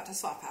so I'm about to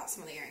swap out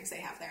some of the earrings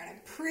they have there, and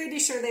I'm pretty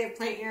sure they have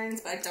plant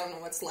earrings, but I don't know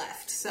what's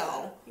left.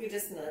 So You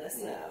just let us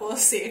know. we'll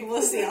see.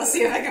 I'll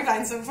see if I can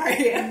find some for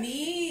you.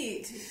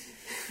 Neat.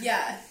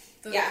 Yeah.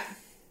 Yeah.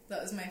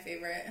 That was my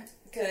favorite.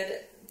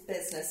 Good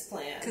business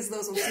plan. Because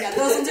those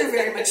ones are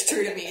very much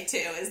true to me too.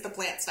 Is the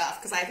plant stuff,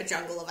 because I have a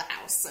jungle of a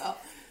house. So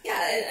Yeah,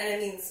 and I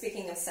mean,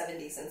 speaking of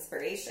 70s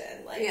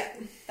inspiration, like, Yeah.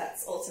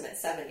 that's ultimate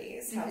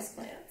 70s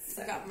houseplants.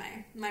 So. I've got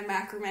my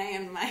macrame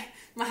and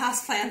my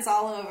house plants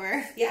all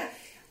over. Yeah.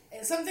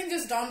 Something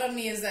just dawned on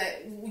me is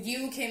that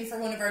you came for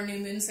one of our new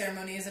moon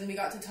ceremonies, and we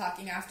got to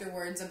talking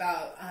afterwards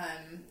about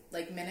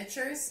like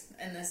miniatures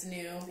and this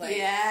new like.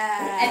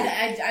 Yeah.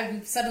 And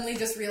I'm suddenly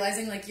just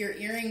realizing like your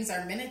earrings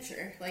are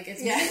miniature, like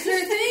it's Yeah.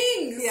 miniature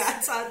things. Yeah.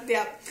 It's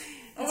yep.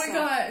 Oh my So,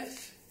 gosh.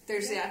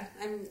 There's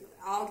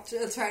I'll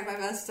try my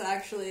best to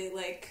actually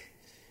like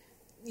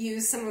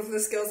use some of the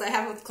skills I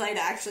have with clay to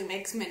actually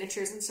make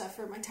miniatures and stuff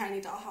for my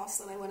tiny dollhouse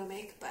that I want to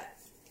make. But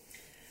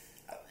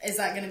Is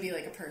that going to be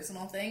like a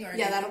personal thing, or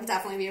yeah, that'll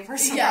definitely be a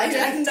personal yeah,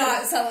 project. you're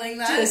not selling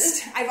that.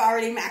 Just I've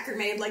already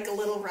macrameed like a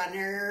little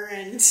runner,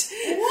 and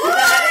What?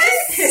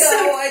 That is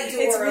so adorable.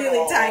 it's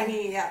really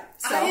tiny. Yeah.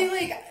 So I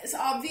like it's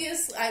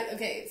obvious.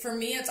 Okay, for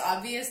me, it's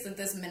obvious that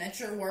this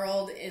miniature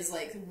world is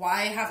like,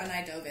 why haven't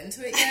I dove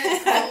into it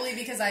yet? Probably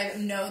because I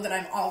know that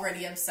I'm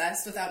already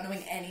obsessed without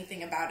knowing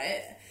anything about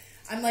it.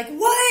 I'm like,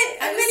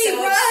 what? I A was mini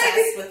so rug?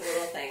 obsessed with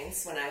little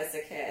things when I was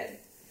a kid.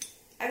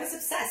 I was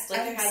obsessed. Like,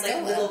 I I'm had still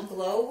like little am.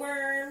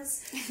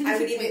 glowworms. I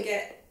would even Wait.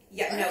 get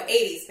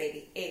 80s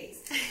baby, 80s.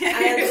 I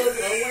had little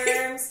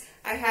glowworms.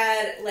 I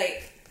had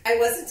like, I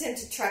wasn't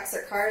into trucks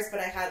or cars, but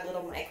I had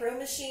little micro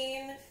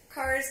machine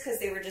cars because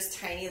they were just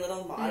tiny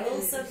little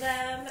models of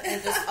them,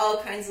 and just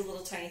all kinds of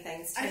little tiny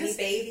things. Tiny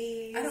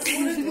babies. I don't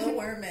know what a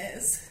glowworm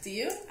is. Do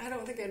you? I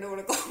don't think I know what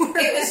a glowworm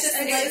It was is. just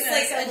Educate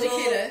like a us, educate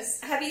little.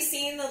 us. Have you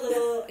seen the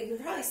little?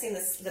 You've probably seen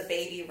this, the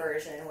baby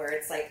version where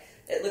it's like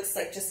it looks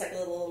like just like a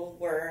little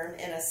worm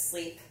in a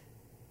sleep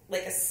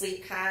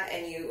hat,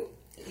 and you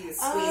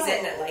squeeze it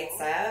and it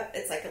lights up.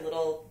 It's like a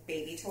little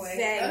baby toy.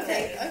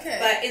 Okay.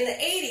 But in the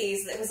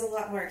 80s, it was a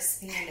lot more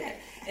expanded.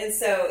 And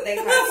so they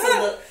had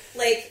some little,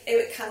 like, it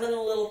would come in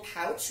a little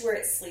pouch where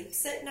it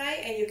sleeps at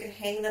night, and you could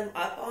hang them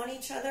up on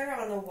each other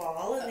on the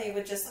wall, and they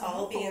would just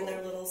all be in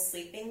their little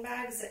sleeping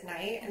bags at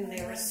night, and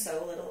they were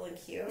so little and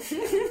cute.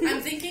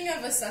 I'm thinking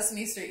of a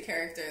Sesame Street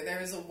character. There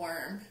was a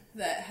worm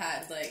that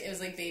had, like, it was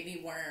like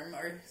baby worm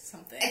or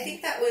something. I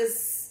think that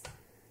was...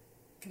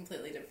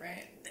 completely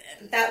different.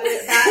 That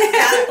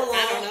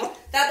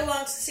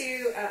belonged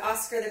to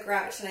Oscar the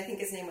Grouch, and I think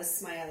his name was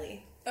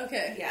Smiley.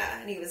 Okay. Yeah,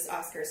 and he was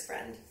Oscar's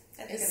friend.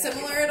 I think Is I know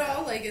similar what you're at talking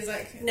all? about. Like, is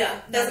that... No,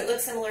 doesn't look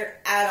similar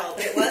at all.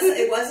 But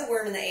it was a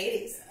worm in the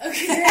 80s.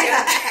 Okay.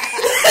 Yeah.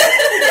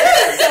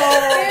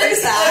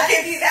 There's that. I'll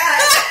give you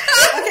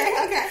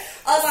that. Okay.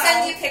 I'll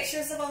send you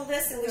pictures of all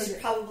this, and we should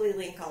probably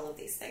link all of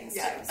these things.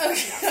 Yeah. Too. Okay.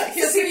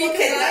 So people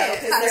can know,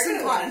 because Have they're some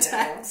going to want to know.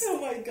 context.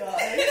 Oh my god.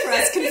 For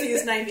us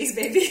confused 90s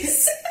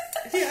babies.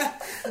 Yeah.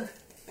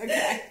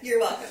 Okay. You're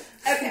welcome.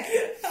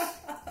 Okay.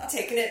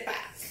 Taking it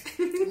back.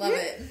 Love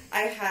it.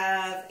 I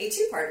have a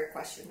two-parter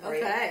question for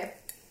you. Okay.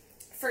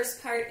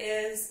 First part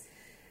is,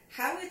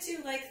 how would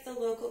you like the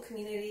local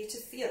community to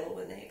feel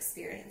when they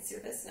experience your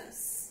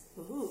business?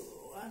 Ooh.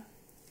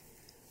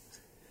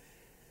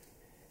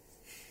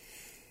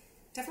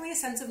 Definitely a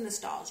sense of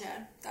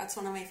nostalgia. That's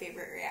one of my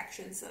favorite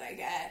reactions that I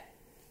get.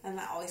 And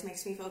that always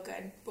makes me feel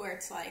good. Where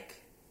it's like,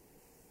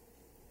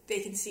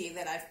 they can see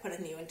that I've put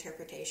a new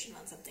interpretation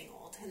on something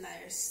old. And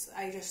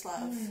I just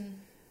love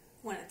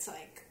when it's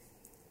like,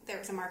 there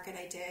was a market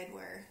I did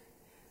where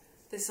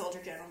this older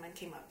gentleman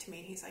came up to me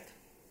and he's like,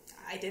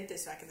 I did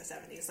this back in the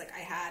 70s. Like,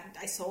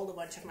 I sold a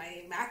bunch of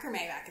my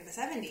macrame back in the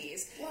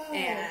 70s. Whoa.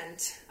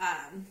 And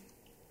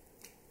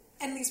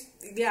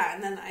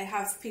and then I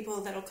have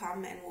people that'll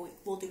come and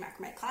we'll do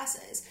macrame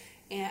classes,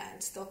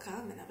 and they'll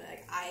come and they'll be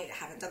like, I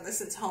haven't done this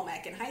since home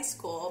ec in high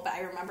school, but I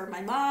remember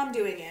my mom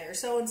doing it, or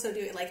so-and-so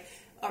doing it, like,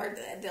 or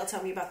they'll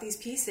tell me about these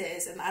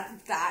pieces, and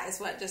that is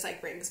what just, like,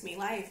 brings me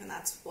life, and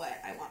that's what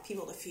I want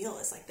people to feel,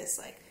 is, like, this,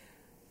 like,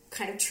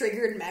 kind of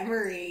triggered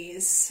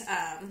memories,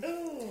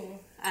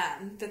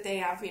 that they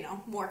have,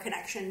 more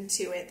connection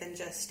to it than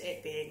just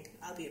it being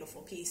a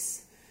beautiful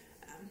piece.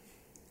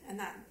 And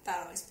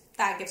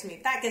that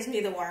gives me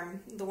the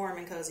warm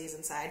and cozies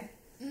inside.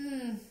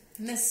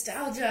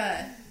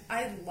 Nostalgia.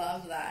 I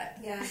love that.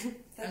 Yeah.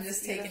 I'm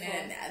just beautiful. taking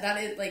it in.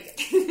 That is, like,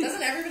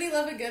 doesn't everybody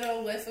love a good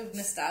old whiff of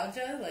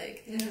nostalgia?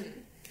 Like,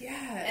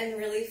 yeah. And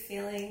really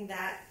feeling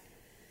that,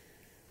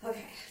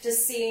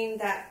 just seeing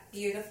that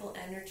beautiful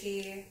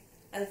energy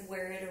of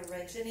where it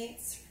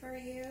originates for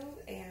you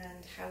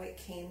and how it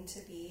came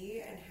to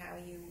be and how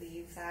you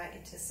weave that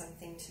into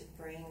something to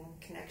bring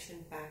connection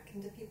back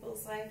into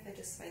people's life. I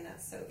just find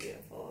that so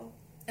beautiful.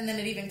 And then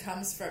it even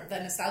comes from, the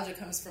nostalgia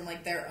comes from,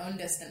 like, their own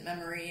distant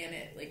memory, and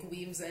it, like,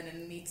 weaves in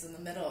and meets in the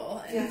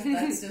middle. And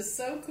that's just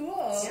so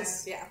cool.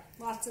 Yeah,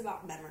 lots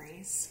about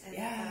memories.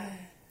 Yeah.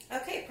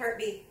 Okay, part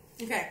B.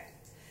 Okay.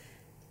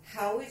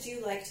 how would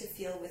you like to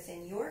feel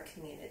within your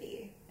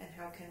community, and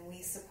how can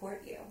we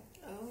support you?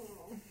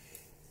 Oh.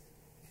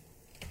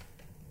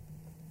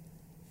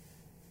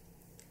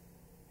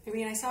 I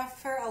mean, I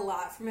suffer a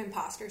lot from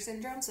imposter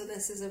syndrome, so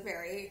this is a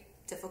very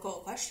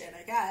difficult question,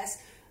 I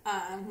guess.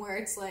 Where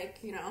it's like,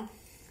 you know,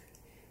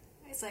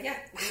 it's like,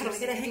 how do I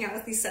get to hang out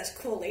with these such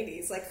cool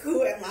ladies? Like,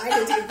 who am I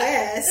to do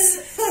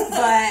this?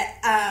 But,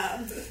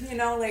 you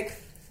know, like,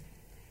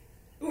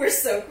 we're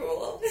so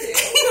cool.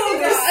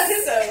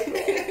 Oh, so cool.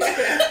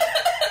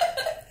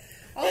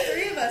 All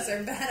three of us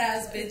are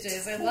badass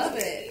bitches. I love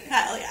it.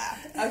 hell yeah.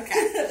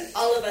 Okay.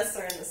 All of us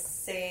are in the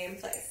same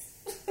place.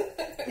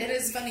 It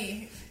is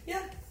funny.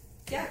 Yeah.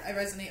 Yeah, I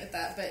resonate with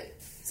that. But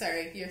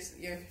sorry,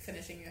 you're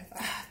finishing your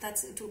thought.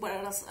 That's what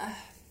else?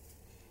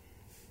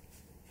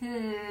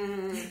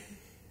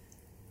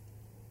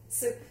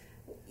 So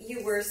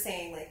you were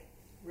saying, like,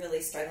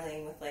 really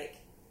struggling with, like,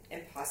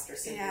 imposter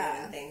syndrome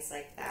and things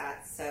like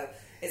that. So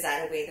is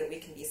that a way that we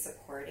can be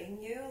supporting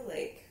you?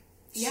 Like,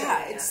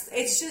 yeah,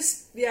 it's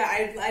just,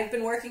 yeah, I've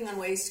been working on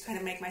ways to kind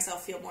of make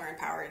myself feel more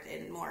empowered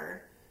and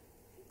more,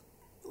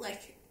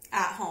 like,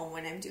 at home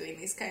when I'm doing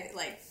these kind of,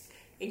 like,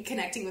 in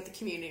connecting with the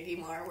community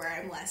more, where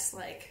I'm less,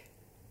 like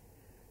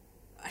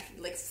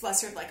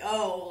flustered, like,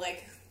 oh,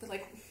 like, but,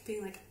 like,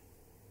 being like,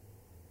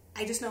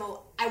 I just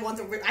know I know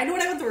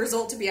what I want the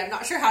result to be. I'm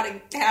not sure how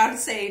to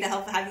say to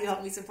have you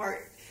help me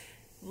support.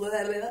 We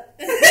got it.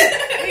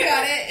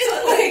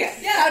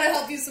 Like, yeah, how to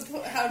help you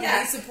support, how to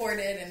be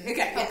supported and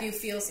help you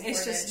feel supported.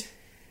 It's just,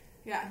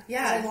 yeah.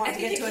 I want to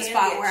get to a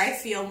spot where I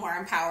feel more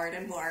empowered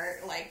and more,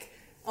 like,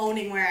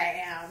 owning where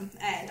I am.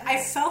 And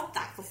I felt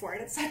that before,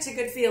 and it's such a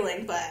good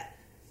feeling, but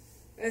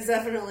it's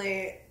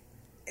definitely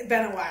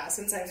been a while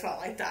since I felt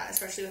like that,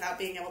 especially without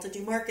being able to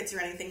do markets or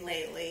anything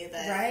lately.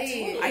 That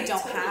right. I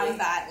don't have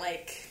that,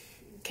 like,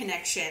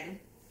 connection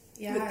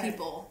with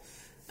people.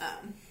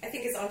 I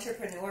think as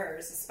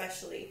entrepreneurs,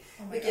 especially,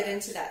 we get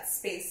into that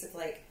space of,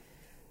 like,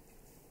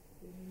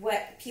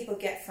 what people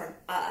get from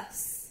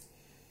us,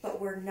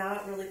 but we're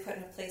not really put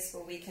in a place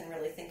where we can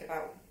really think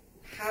about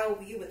how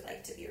we would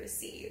like to be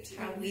received,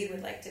 how we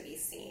would like to be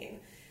seen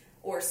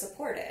or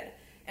supported.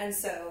 And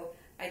so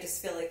I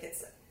just feel like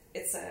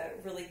it's a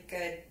really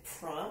good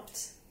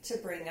prompt to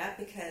bring up,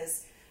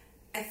 because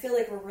I feel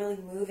like we're really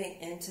moving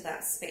into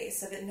that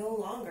space of it no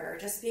longer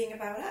just being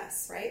about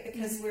us, right?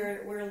 Because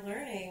we're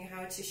learning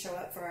how to show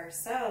up for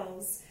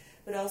ourselves,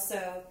 but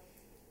also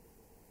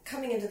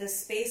coming into this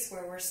space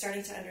where we're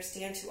starting to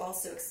understand to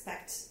also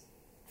expect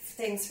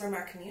things from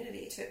our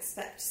community, to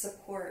expect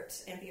support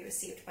and be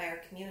received by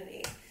our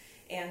community.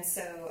 And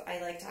so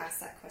I like to ask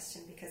that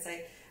question, because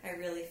I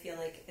really feel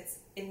like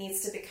it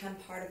needs to become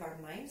part of our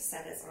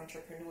mindset as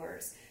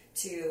entrepreneurs,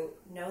 to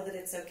know that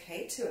it's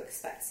okay to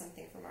expect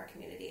something from our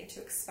community and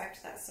to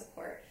expect that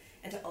support,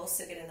 and to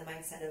also get in the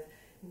mindset of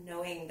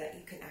knowing that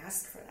you can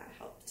ask for that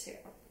help too.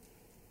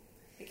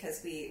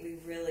 Because we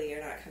really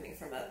are not coming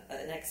from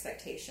an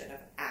expectation of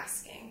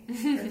asking for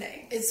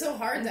things. It's so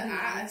hard to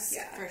ask.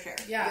 Yeah, for sure.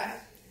 Yeah.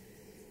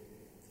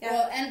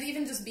 Well, and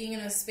even just being in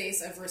a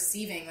space of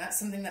receiving, that's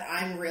something that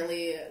I'm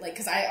really, like,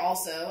 because I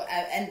also,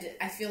 and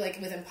I feel like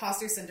with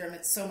imposter syndrome,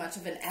 it's so much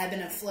of an ebb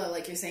and a flow.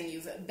 Like you're saying,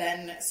 you've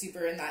been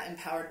super in that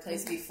empowered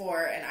place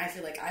before, and I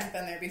feel like I've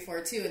been there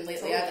before too, and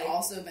lately I've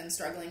also been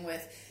struggling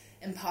with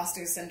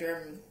imposter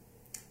syndrome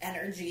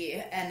energy,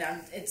 and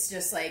it's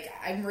just like,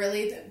 I'm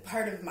really,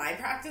 part of my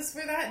practice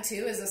for that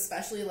too is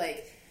especially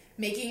like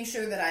making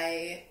sure that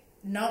I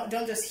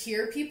don't just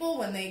hear people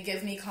when they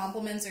give me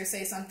compliments or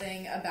say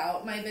something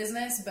about my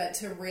business, but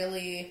to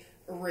really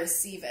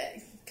receive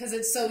it. Because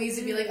it's so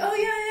easy to be like, oh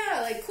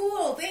yeah, like,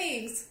 cool,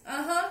 thanks,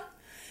 but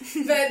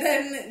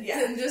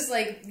then just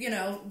like, you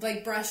know,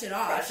 like brush it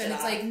off.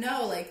 It's like,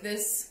 no, like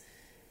this,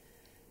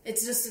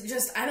 it's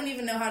just I don't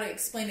even know how to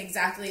explain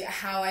exactly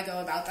how I go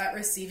about that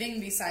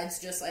receiving, besides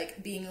just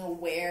like being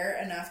aware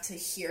enough to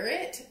hear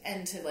it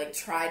and to like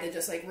try to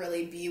just like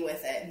really be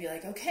with it and be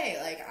like, okay,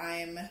 like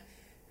I'm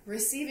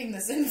receiving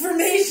this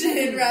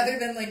information rather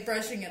than like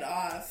brushing it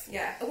off.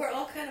 Yeah, we're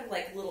all kind of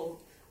like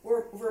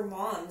we're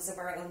moms of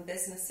our own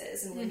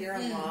businesses, and when you're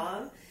a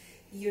mom,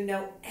 you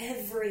know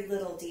every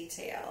little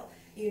detail.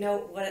 You know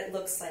what it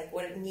looks like,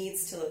 what it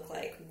needs to look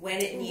like,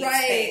 when it needs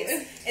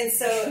things. And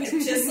so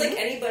just like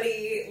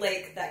anybody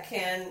like that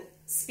can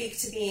speak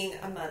to being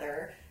a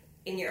mother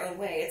in your own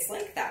way, it's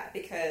like that,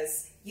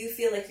 because you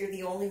feel like you're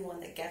the only one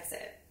that gets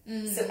it.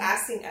 So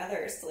asking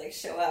others to like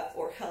show up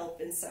or help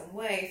in some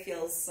way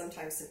feels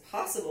sometimes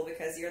impossible,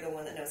 because you're the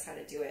one that knows how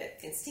to do it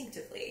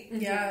instinctively. Too.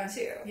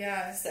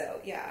 Yeah.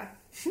 So yeah.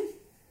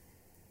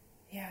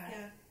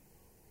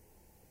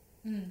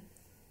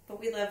 But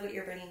we love what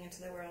you're bringing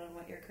into the world and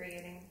what you're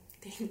creating.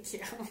 Thank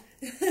you.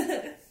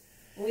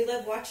 We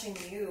love watching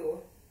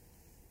you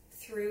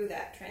through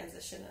that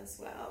transition as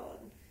well.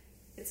 And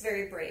it's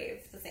very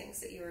brave, the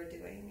things that you are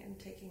doing and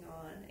taking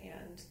on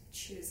and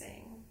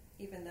choosing,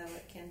 even though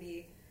it can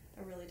be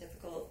a really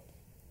difficult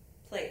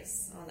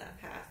place on that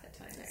path at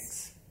times.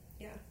 Thanks.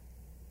 Yeah.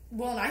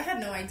 Well, and I had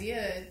no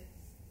idea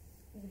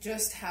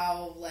just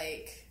how,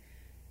 like,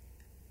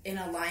 in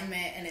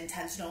alignment and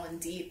intentional and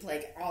deep,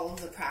 like all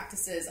of the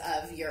practices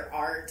of your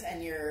art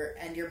and your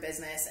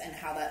business, and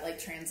how that like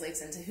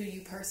translates into who you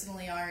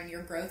personally are and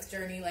your growth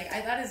journey. Like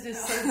that is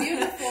just so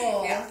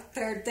beautiful. Yeah,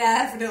 they're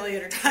definitely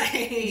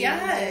intertwining.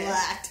 Yeah. A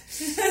lot.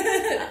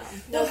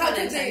 Well, how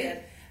could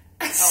they?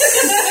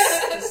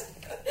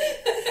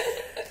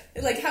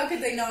 Like, how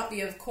could they not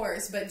be? Of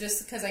course, but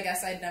just because I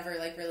guess I'd never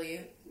like really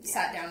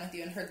sat down with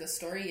you and heard the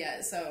story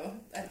yet, so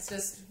that's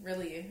just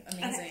really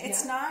amazing. And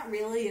it's not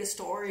really a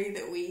story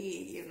that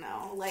we,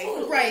 like,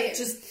 right,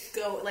 just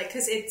go, like,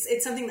 because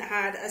it's something that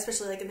had,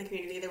 especially, like, in the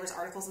community, there was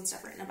articles and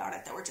stuff written about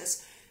it that were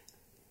just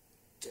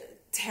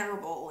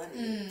terrible,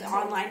 and the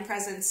online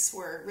presence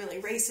were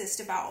really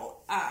racist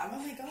about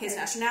his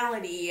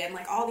nationality, and,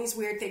 like, all these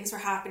weird things were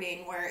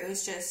happening where it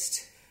was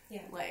just,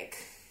 like,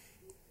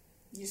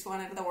 you just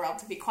wanted the world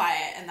to be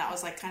quiet, and that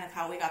was, like, kind of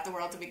how we got the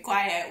world to be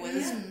quiet,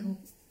 was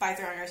by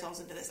throwing ourselves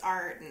into this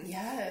art. And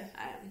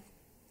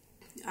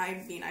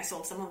I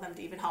sold some of them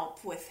to even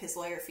help with his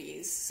lawyer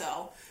fees,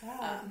 so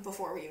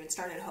before we even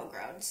started Hogue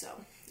Road. So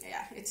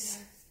it's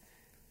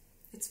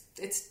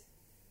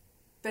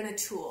been a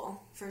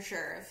tool for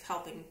sure of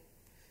helping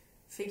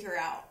figure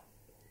out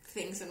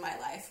things in my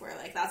life where,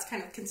 like, that's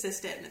kind of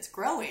consistent and it's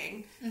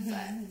growing.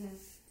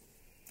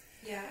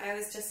 Yeah, I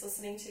was just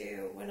listening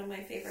to one of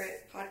my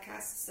favorite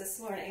podcasts this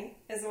morning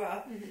as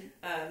well,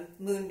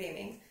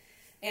 Moonbeaming,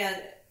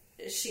 and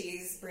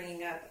she's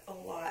bringing up a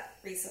lot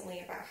recently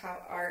about how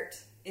art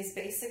is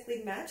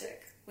basically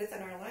magic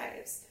within our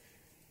lives.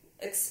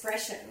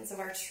 Expressions of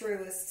our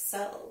truest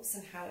selves,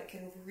 and how it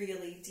can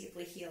really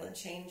deeply heal and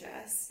change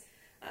us.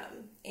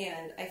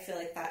 And I feel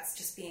like that's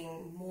just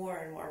being more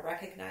and more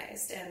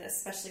recognized, and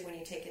especially when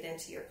you take it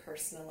into your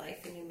personal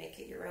life and you make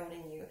it your own,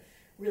 and you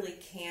really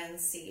can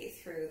see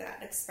through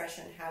that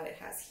expression how it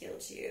has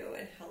healed you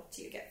and helped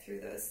you get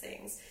through those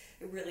things.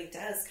 It really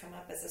does come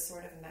up as a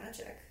sort of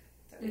magic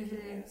that we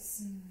can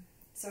use.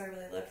 So I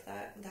really loved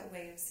that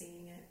way of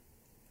seeing it.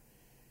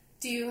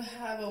 Do you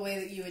have a way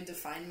that you would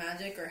define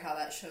magic, or how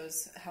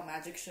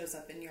magic shows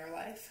up in your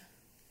life?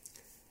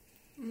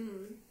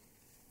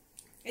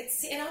 It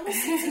almost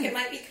seems like it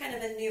might be kind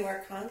of a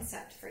newer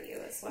concept for you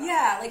as well.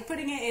 Yeah, like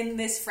putting it in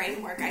this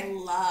framework, I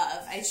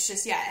love. It's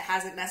just, it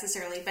hasn't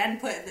necessarily been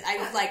put.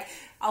 I like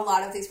a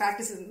lot of these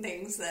practices and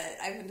things that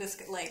I've been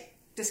just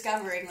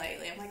discovering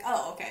lately. I'm like,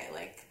 oh, okay,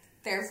 like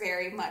they're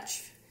very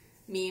much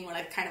mean what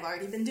I've kind of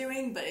already been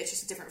doing, but it's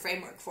just a different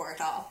framework for it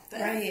all.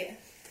 Right.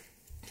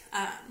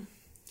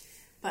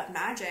 But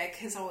magic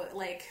is always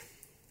like,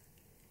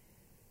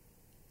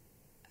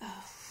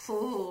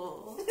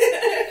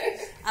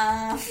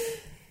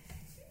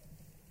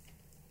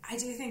 I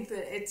do think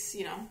that it's,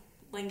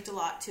 linked a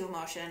lot to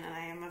emotion, and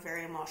I am a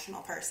very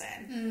emotional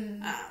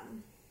person.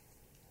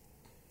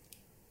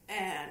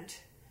 And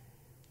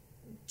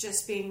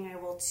just being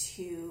able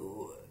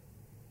to,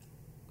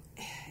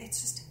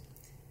 it's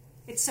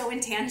so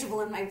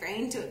intangible in my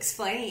brain to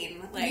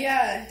explain.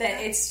 That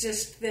it's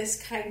just this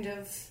kind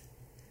of,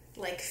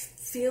 like,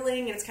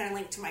 feeling, and it's kind of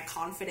linked to my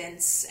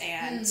confidence,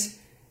 and,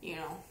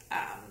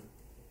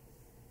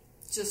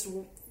 just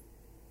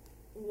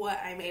what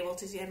I'm able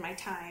to do in my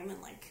time, and,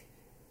 like,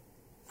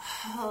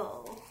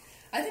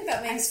 I think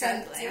that makes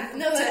sense.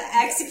 To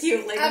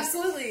execute, like,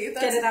 absolutely,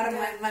 get it out of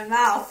my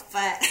mouth,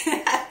 but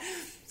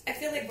I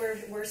feel like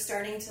we're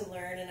starting to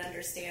learn and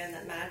understand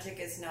that magic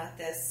is not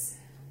this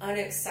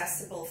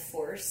inaccessible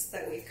force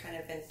that we've kind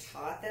of been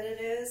taught that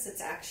it is.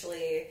 It's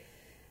actually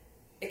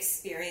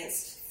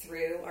experienced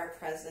through our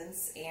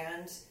presence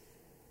and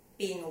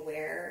being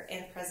aware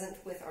and present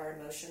with our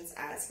emotions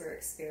as we're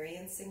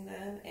experiencing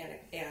them,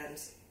 and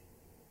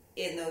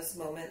in those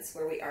moments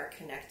where we are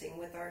connecting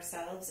with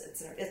ourselves,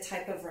 it's a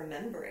type of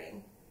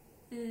remembering,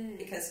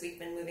 because we've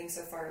been moving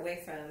so far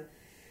away from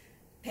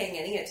paying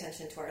any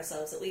attention to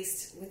ourselves. At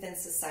least within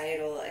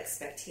societal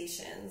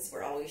expectations,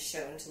 we're always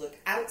shown to look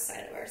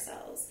outside of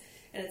ourselves,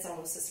 and it's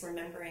almost this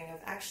remembering of,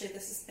 actually,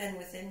 this has been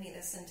within me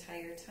this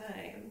entire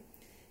time,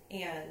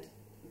 and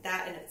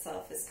that in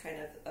itself is kind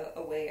of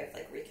a way of,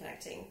 like,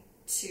 reconnecting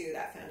to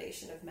that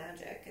foundation of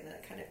magic, and then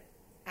it kind of,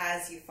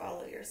 as you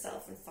follow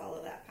yourself and follow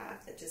that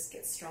path, it just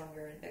gets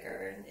stronger and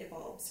bigger and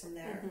evolves from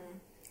there.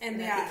 And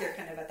I think you're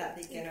kind of at that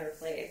beginner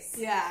place.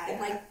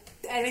 And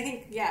I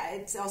think,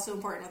 it's also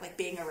important with, like,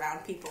 being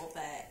around people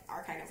that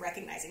are kind of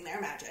recognizing their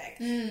magic,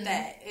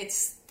 that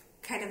it's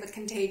kind of a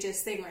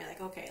contagious thing where you're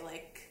like, okay,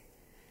 like,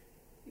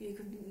 you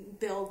can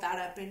build that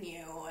up in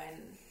you,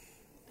 and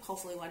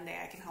hopefully one day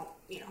I can help,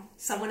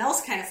 someone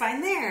else kind of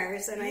find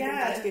theirs, and I think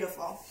that's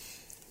beautiful.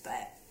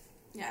 But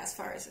as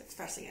far as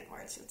expressing it in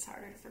words, it's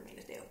harder for me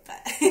to do. But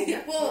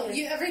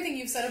everything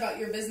you've said about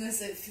your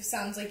business, it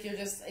sounds like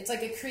it's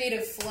like a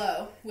creative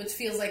flow, which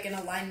feels like an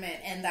alignment,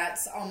 and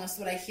that's almost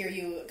what I hear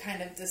you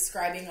kind of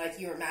describing, like,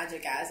 your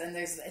magic as. And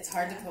it's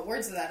hard to put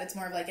words to that. It's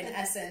more of like an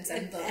essence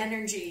and the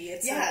energy.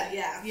 It's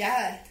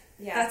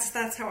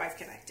That's how I've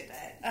connected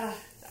it.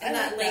 And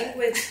that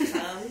language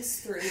comes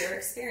through your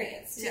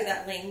experience too.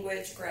 That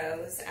language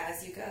grows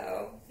as you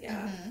go.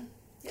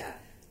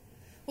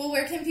 Well,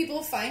 where can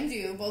people find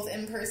you, both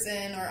in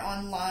person or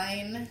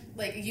online?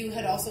 Like, you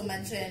had also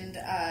mentioned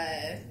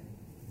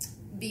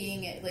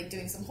being, like,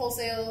 doing some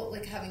wholesale,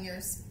 like, having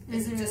yours,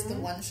 is it just the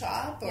one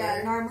shop? Or?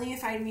 Yeah, normally you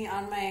find me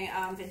on my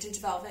vintage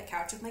velvet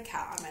couch with my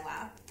cat on my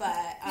lap,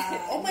 but...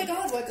 oh my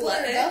god, what color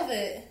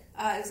velvet?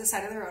 It was a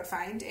side of the road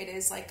find. It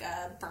is like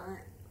a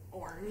burnt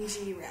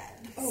orangey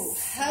red. Oh,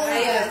 hell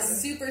yeah.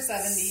 Super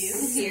 70s.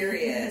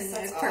 Serious.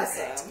 That's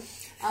perfect. Awesome.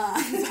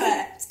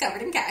 But it's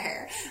covered in cat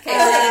hair.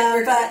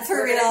 Okay, but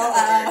for real,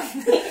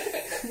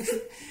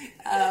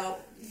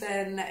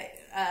 then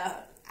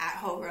at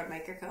Hogue Road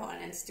Maker Co. on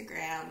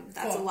Instagram.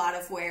 That's a lot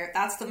of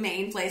that's the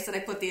main place that I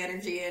put the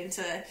energy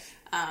into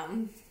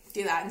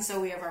do that. And so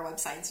we have our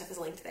website and stuff is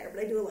linked there.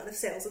 But I do a lot of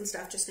sales and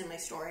stuff just in my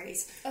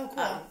stories. Oh,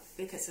 cool.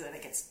 Because then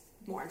it gets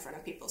more in front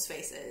of people's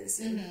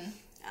faces. And,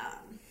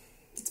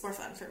 it's more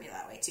fun for me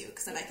that way too,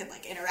 because then I can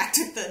like interact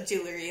with the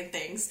jewelry and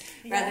things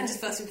rather than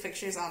just posting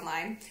pictures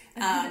online.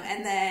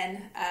 And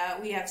then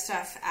we have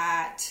stuff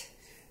at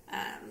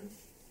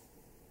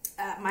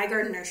My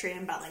Garden Nursery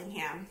in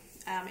Bellingham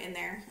in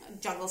their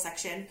jungle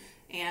section,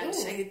 and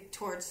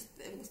towards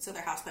so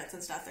their houseplants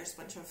and stuff. There's a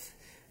bunch of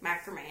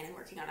macrame and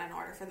working on an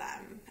order for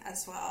them,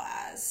 as well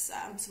as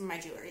some of my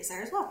jewelry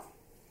there as well.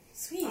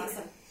 Sweet.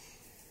 Awesome.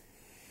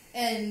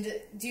 And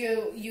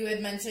you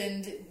had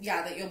mentioned,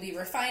 that you'll be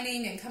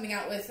refining and coming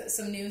out with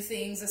some new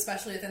things,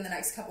 especially within the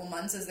next couple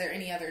months. Is there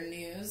any other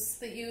news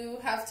that you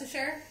have to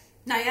share?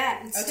 Not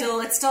yet.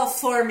 It's still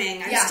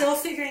forming. I'm still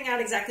figuring out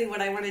exactly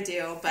what I want to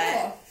do,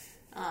 but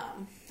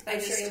I'm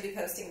sure you'll be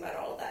posting about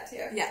all of that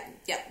too. Yeah.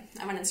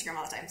 I'm on Instagram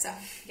all the time, so.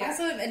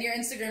 Awesome. And your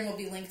Instagram will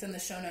be linked in the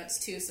show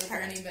notes too, so for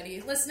anybody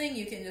listening,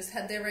 you can just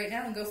head there right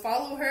now and go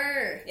follow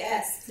her.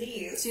 Yes,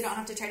 please. So you don't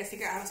have to try to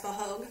figure out how to spell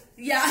Hogue.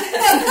 Yeah.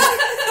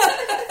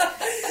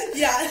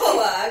 Yeah.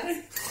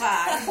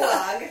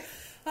 Plug.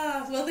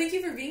 Well, thank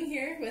you for being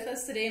here with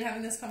us today and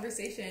having this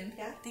conversation.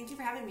 Yeah, thank you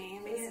for having me.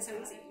 It made it so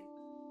easy.